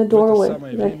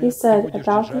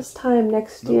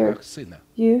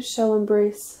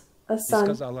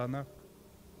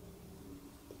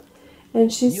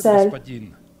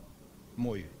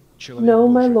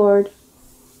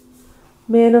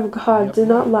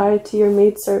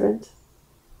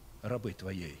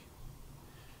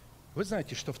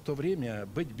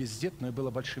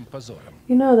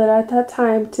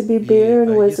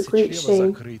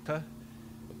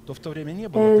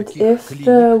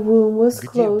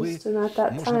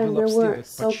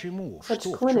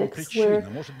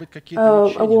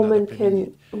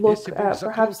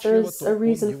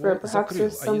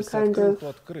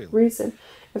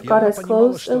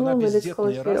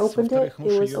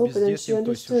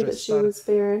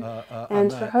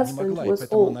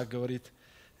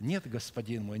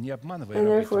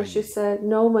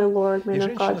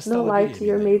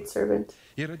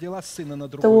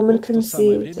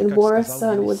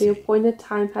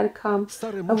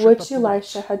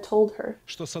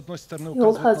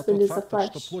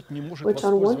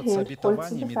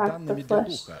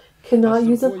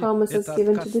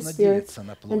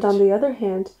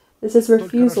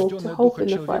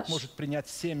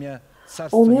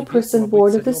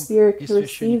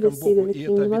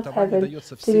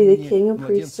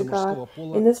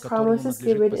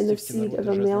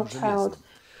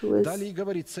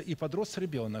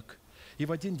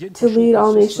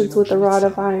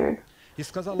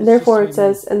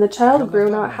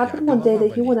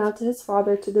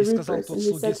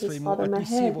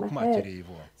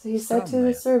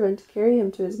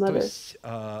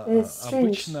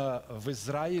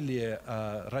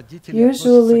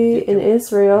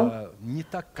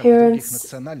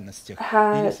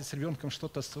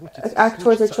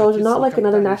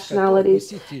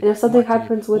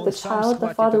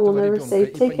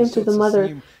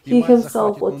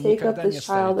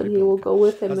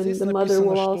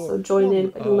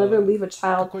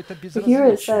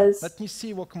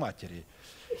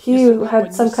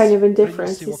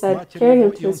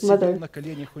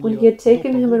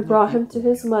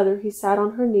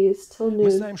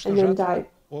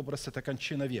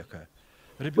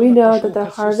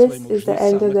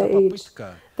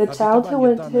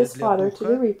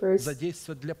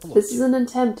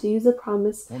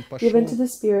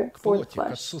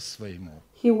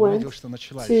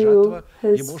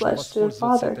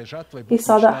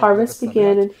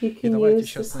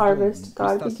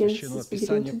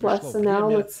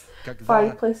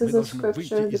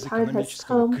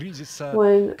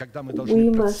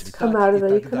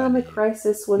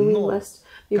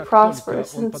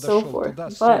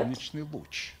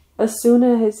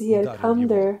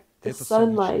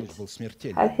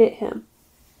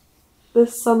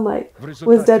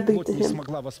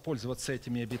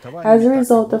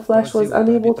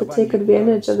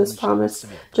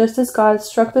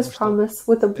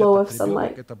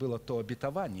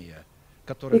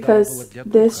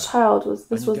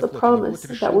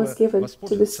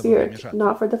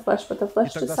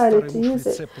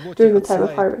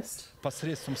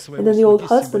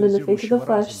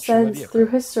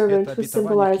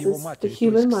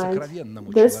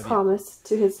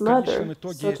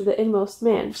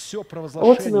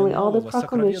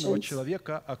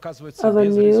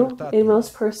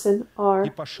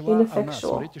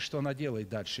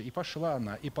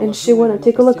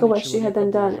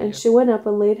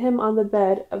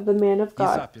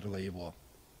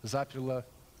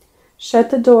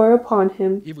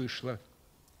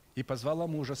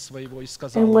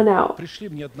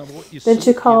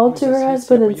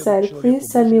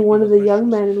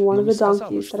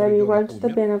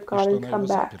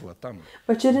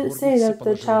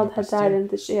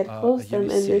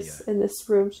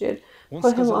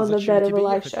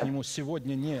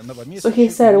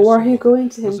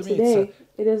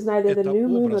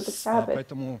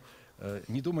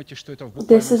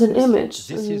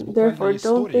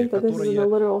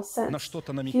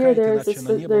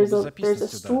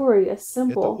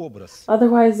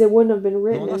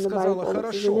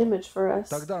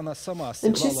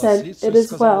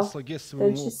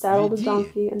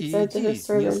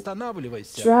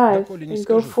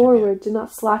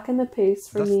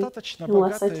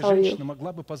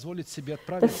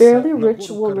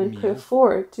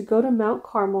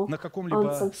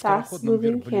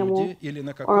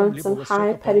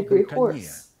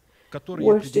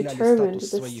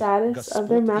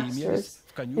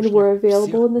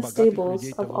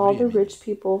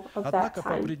 people of that Однако по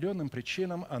time. определенным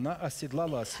причинам она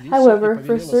оседлала ослицу и However,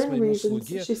 for повелела certain своему reasons,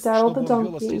 слуге, she saddled the чтобы он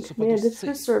вел donkey and ослицу под commanded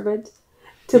her узцы. servant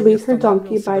to lead her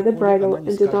donkey by the bridle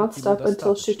and did not stop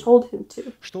until she told him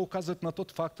to,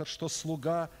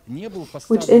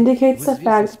 which indicates the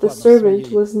fact that the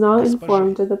servant was not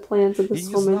informed of the plans of this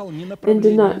woman and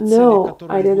did not know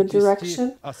either the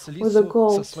direction or the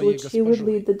goal to which he would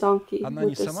lead the donkey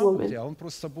with this woman.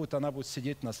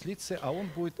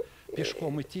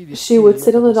 She would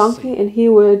sit on the donkey and he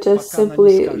would just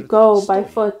simply go by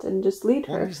foot and just lead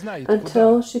her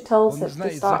until she tells him to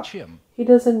stop. He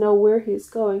doesn't know where he's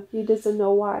going. He doesn't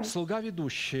know why.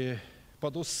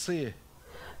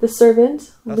 The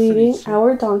servant leading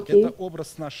our donkey is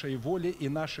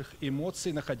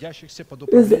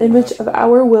the image of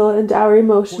our will and our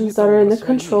emotions that are in the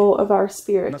control of our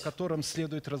spirit.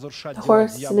 The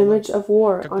horse is an image of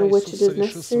war on which it is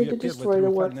necessary to destroy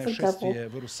the works of the devil.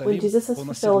 When Jesus has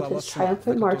fulfilled his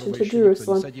triumphant march into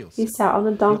Jerusalem, he sat on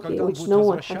a donkey which no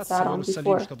one had sat on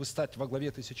before.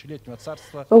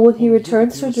 But when he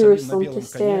returns to Jerusalem to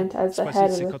stand as the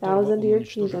head of the 1,000-year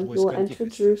kingdom, he will enter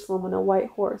Jerusalem on a white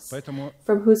horse,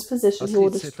 from whose position he will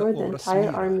destroy the entire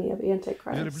army of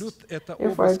Antichrist.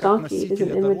 Therefore, a donkey is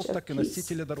an image of peace.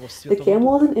 The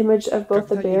camel is an image of both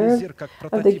the bearer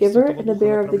of the giver and the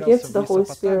bearer of the gifts of the Holy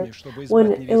Spirit.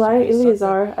 When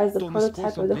Eleazar, as the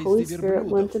prototype of the Holy Spirit,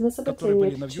 went to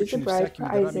Mesopotamia to choose a bride for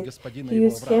Isaac, he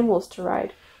used camels to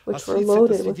ride, which were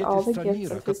loaded with all the gifts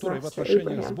of his master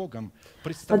Abraham.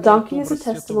 A donkey is a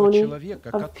testimony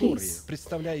of peace,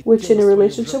 which in a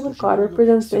relationship with God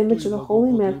represents the image of a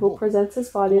holy man who presents his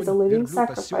body as a living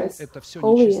sacrifice,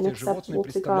 holy and acceptable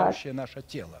to God.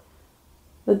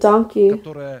 The donkey,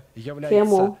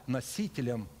 camel,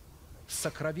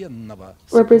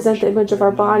 represent the image of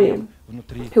our body,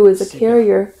 who is a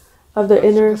carrier of the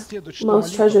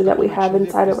innermost treasure that we have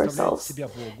inside of ourselves.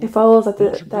 It follows from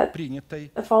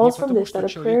this that a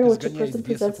prayer in which a person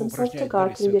presents himself to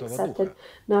God can be accepted,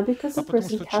 not because a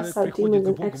person casts out demons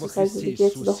and exercises the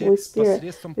gifts of the Holy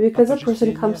Spirit, but because a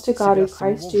person comes to God in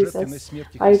Christ Jesus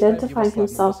by identifying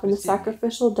himself in the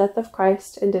sacrificial death of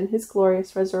Christ and in his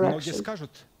glorious resurrection.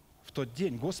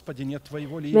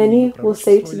 Many will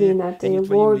say to me in that day,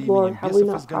 Lord, Lord, have we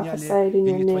not prophesied in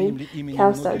your name,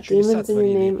 cast out demons in your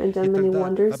name, and done many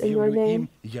wonders in your name?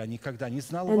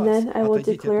 And then I will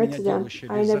declare to them,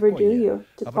 I never knew you.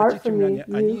 Depart from me,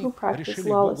 you who practice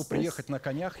lawlessness.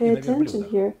 Pay attention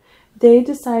here. They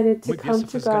decided to come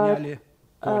to God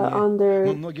on their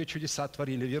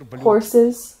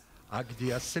horses.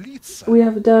 We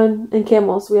have done, and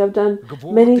camels, we have done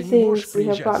many things, we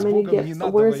have brought many gifts,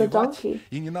 but where is a donkey?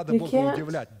 You can't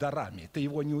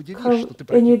come,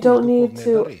 and you don't need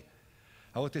to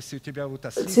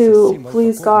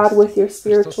please God with your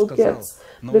spiritual gifts.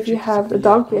 But if you have the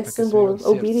donkey, a symbol of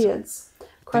obedience,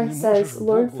 Christ says,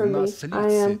 learn from me, I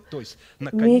am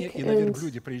meek and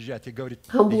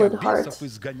humble in heart.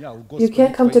 You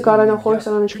can't come to God on a horse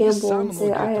or on a camel and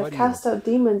say, I have cast out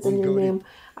demons in your name.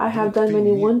 I have done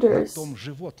many wonders.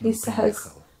 He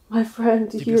says, my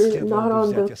friend, you're not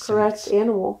on the correct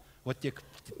animal.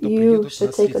 You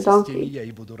should take a donkey.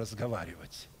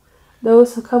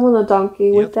 Those who come on a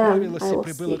donkey, with them I will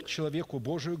speak.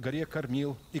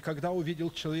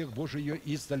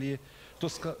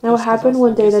 Now it happened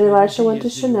one day that Elisha went to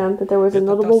Shunem, that there was a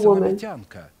notable woman.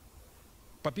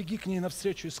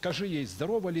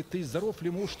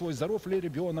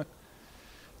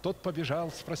 So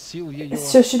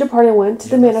she departed and went to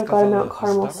the man of God at Mount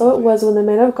Carmel. So it was when the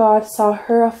man of God saw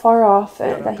her afar off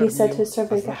that he said to his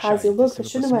servant Gehazi, look, the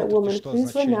Shunammite woman,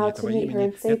 please run now to meet her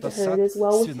and say to her, it is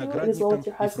well with you, it is well with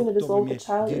your husband, it is well with the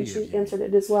child. And she answered,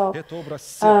 it is well.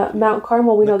 Mount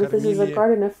Carmel, we know that this is a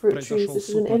garden of fruit trees. This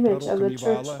is an image of the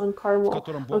church on Carmel.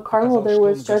 On Carmel there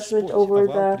was judgment over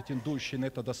the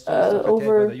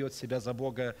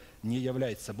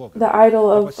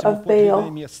idol of Baal.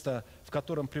 And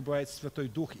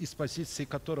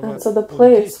so the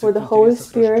place where the Holy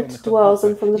Spirit dwells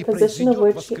and from the position of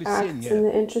which He acts in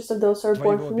the interest of those who are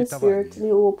born from the Spirit, and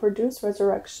He will produce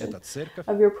resurrection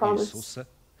of your promise.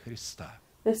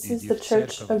 This is the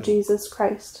church of Jesus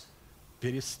Christ.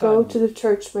 Go to the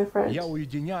church, my friend.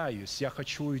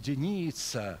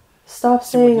 Stop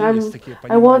saying,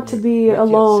 I want to be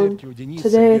alone.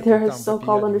 Today there are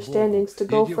so-called understandings to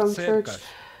go from church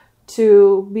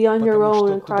to be on your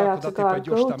own and cry out to God.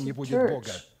 Go to church.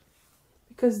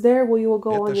 Because there where you will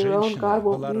go on your own, God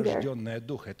won't be there. This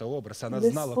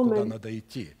woman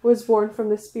was born from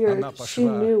the Spirit. She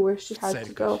knew where she had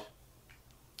to go.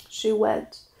 She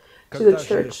went to the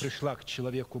church.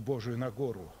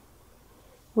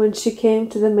 When she came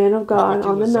to the man of God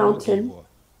on the mountain,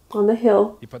 on the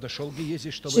hill,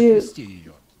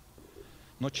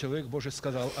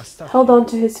 held on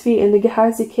to his feet, and the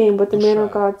Gehazi came, but the man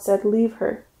of God said, "Leave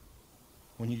her.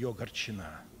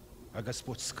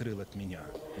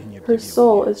 Her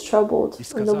soul is troubled,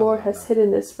 and the Lord has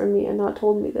hidden this from me and not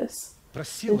told me this."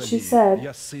 And she said,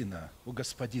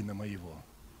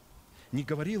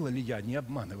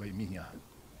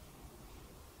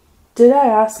 "Did I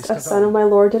ask a son of my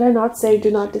Lord? Did I not say,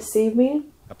 'Do not deceive me'?"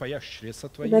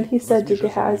 And then he said to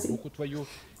Gehazi,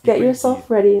 "Get yourself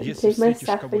ready and take my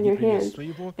staff in your hand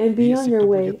and be on your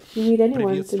way. If you meet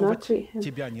anyone, do not greet him.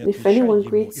 And if anyone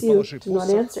greets you, do not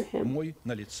answer him,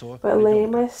 but lay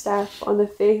my staff on the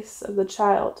face of the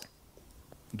child."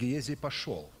 Gehazi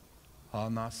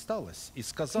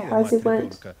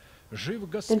went,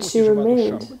 and she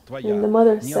remained. And the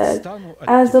mother said,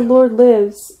 "As the Lord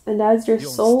lives, and as your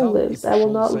soul lives, I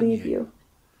will not leave you."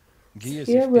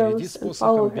 Fear rose and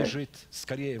followed her.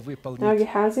 Now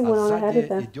Gehazi went on ahead of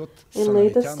them and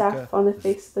laid the staff on the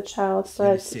face of the child,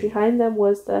 but behind them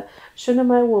was the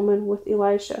Shunammite woman with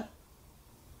Elisha.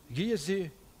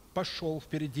 Gehazi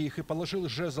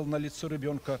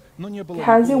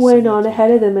went on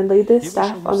ahead of them and laid the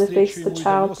staff on the face of the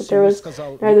child, but there was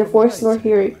neither voice nor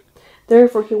hearing.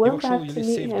 Therefore he went back to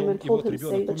meet him and told him,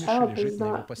 saying, "The child is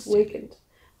not wakened."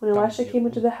 When Elisha came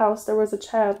into the house, there was a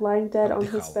child lying dead on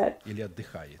his bed.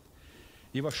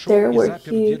 There where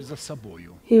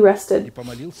he rested.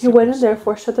 He went in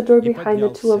therefore, shut the door behind the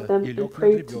two of them, and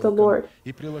prayed to the Lord.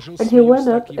 And he went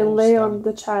up and lay on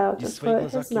the child, and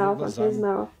put his mouth on his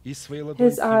mouth,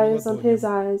 his eyes on his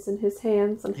eyes, and his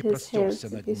hands on his hands.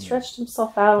 And he stretched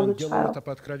himself out on the child,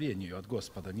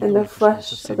 and the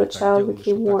flesh of the child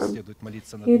became warm.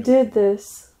 He did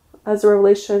this as a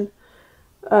revelation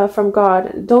from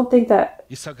God. Don't think that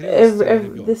this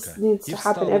needs to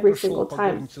happen every single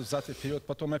time.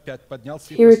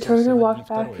 He returned and walked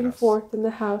back and forth in the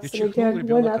house, and again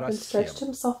went up and stretched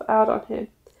himself out on him.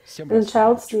 And the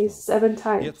child sneezed 7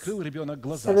 times.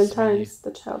 7 times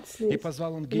the child sneezed.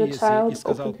 And the child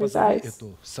opened his eyes.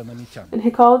 And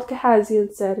he called Gehazi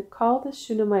and said, "Call the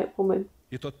Shunammite woman."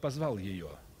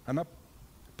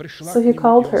 So he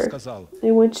called her,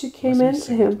 and when she came in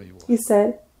to him, he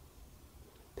said,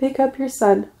 "Pick up your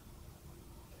son."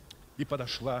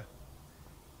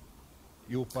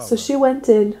 So she went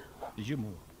in,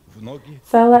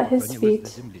 fell at his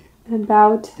feet, and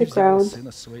bowed to the ground.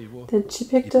 Then she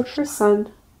picked up her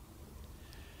son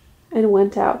and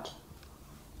went out.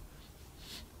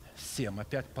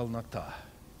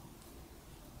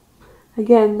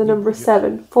 Again, the number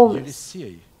 7, fullness.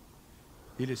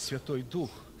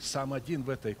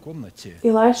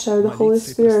 Elisha, the Holy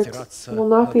Spirit, will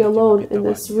not be alone in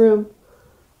this room.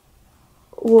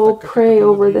 Will pray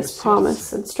over this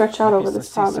promise and stretch out over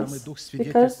this promise.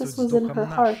 Because this was in her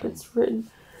heart, it's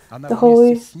written. The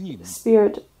Holy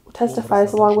Spirit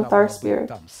testifies along with our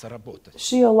spirit.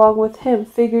 She, along with him,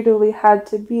 figuratively had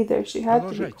to be there. She had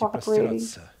to be cooperating.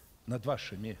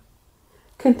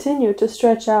 Continue to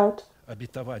stretch out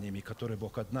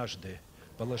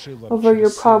over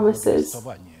your promises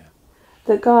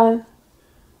that God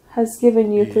has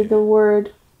given you through the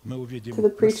Word, through the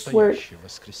preached Word.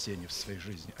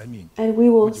 And we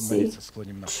will see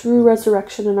true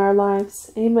resurrection in our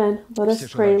lives. Amen. Let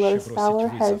us pray. Let us bow our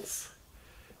heads.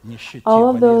 All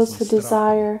of those who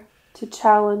desire to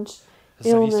challenge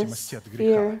illness,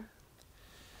 fear,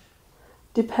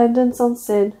 dependence on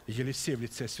sin,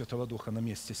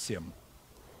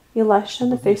 Elisha in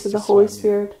the face of the Holy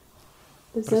Spirit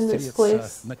is in this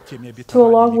place to,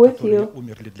 along with you,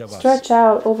 stretch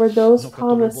out over those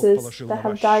promises that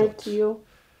have died to you,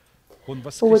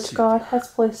 for which God has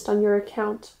placed on your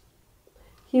account.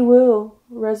 He will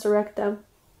resurrect them.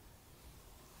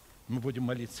 We're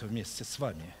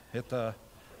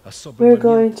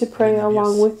going to pray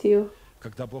along with you.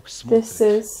 This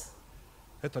is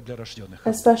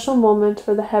a special moment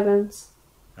for the heavens.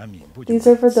 These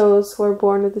are for those who are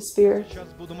born of the Spirit.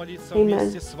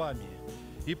 Amen.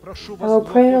 I will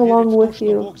pray along with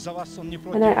you,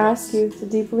 and I ask you to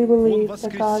deeply believe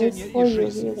that God is for you.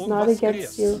 He is not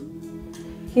against you.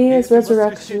 He is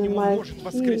resurrection and life.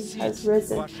 He has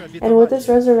risen. And with this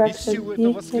resurrection,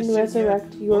 He can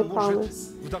resurrect your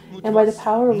promise. And by the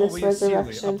power of this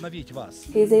resurrection,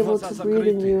 He is able to breathe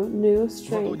in you new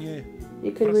strength.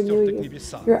 He can renew you.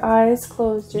 Your eyes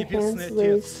closed, your hands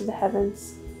raised to the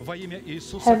heavens.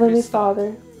 Heavenly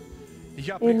Father,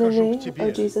 in the name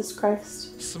of Jesus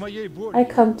Christ, I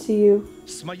come to you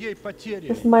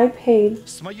with my pain,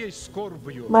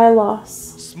 my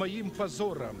loss,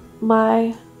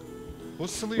 my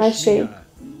shame.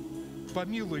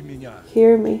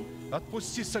 Hear me.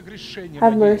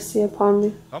 Have mercy upon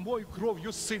me.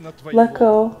 Let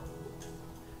go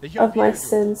of my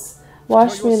sins.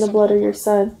 Wash me in the blood of your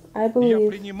Son. I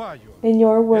believe in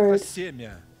your word.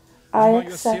 I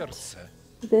accept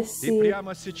this seed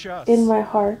in my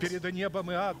heart.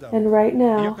 And right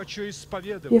now,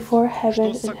 before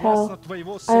heaven and hell,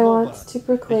 I want to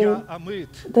proclaim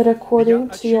that according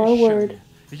to your word,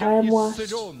 I am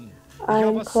washed, I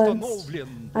am cleansed,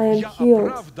 I am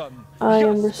healed, I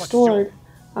am restored,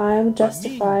 I am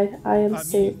justified, I am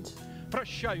saved.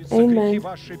 Amen.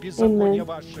 Amen.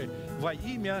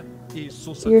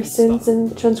 Your sins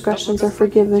and transgressions are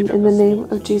forgiven in the name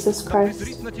of Jesus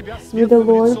Christ. May the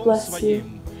Lord bless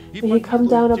you. May He come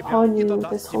down upon you with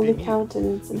His holy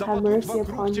countenance and have mercy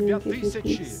upon you and give you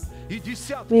peace.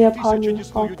 May upon you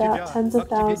fall tens of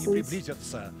thousands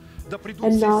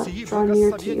and not draw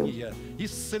near to you.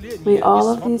 May all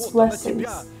of these blessings,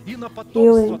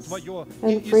 healings,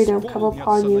 and freedom come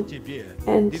upon you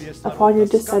and upon your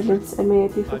descendants, and may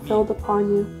it be fulfilled upon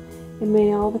you. And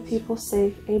may all the people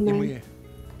say, Amen.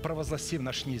 Провозгласим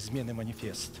наш неизменный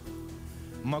манифест,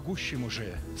 могущему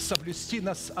же соблюсти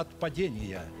нас от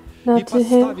падения. Now to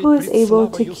Him who is able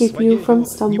to keep you from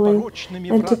stumbling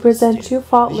and to present you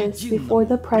faultless before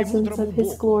the presence of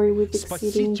His glory with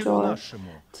exceeding joy,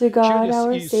 to God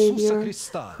our Savior,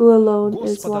 who alone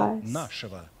is wise,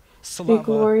 be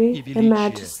glory and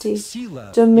majesty,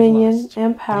 dominion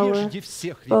and power,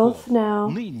 both now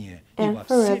and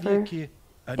forever.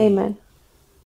 Amen.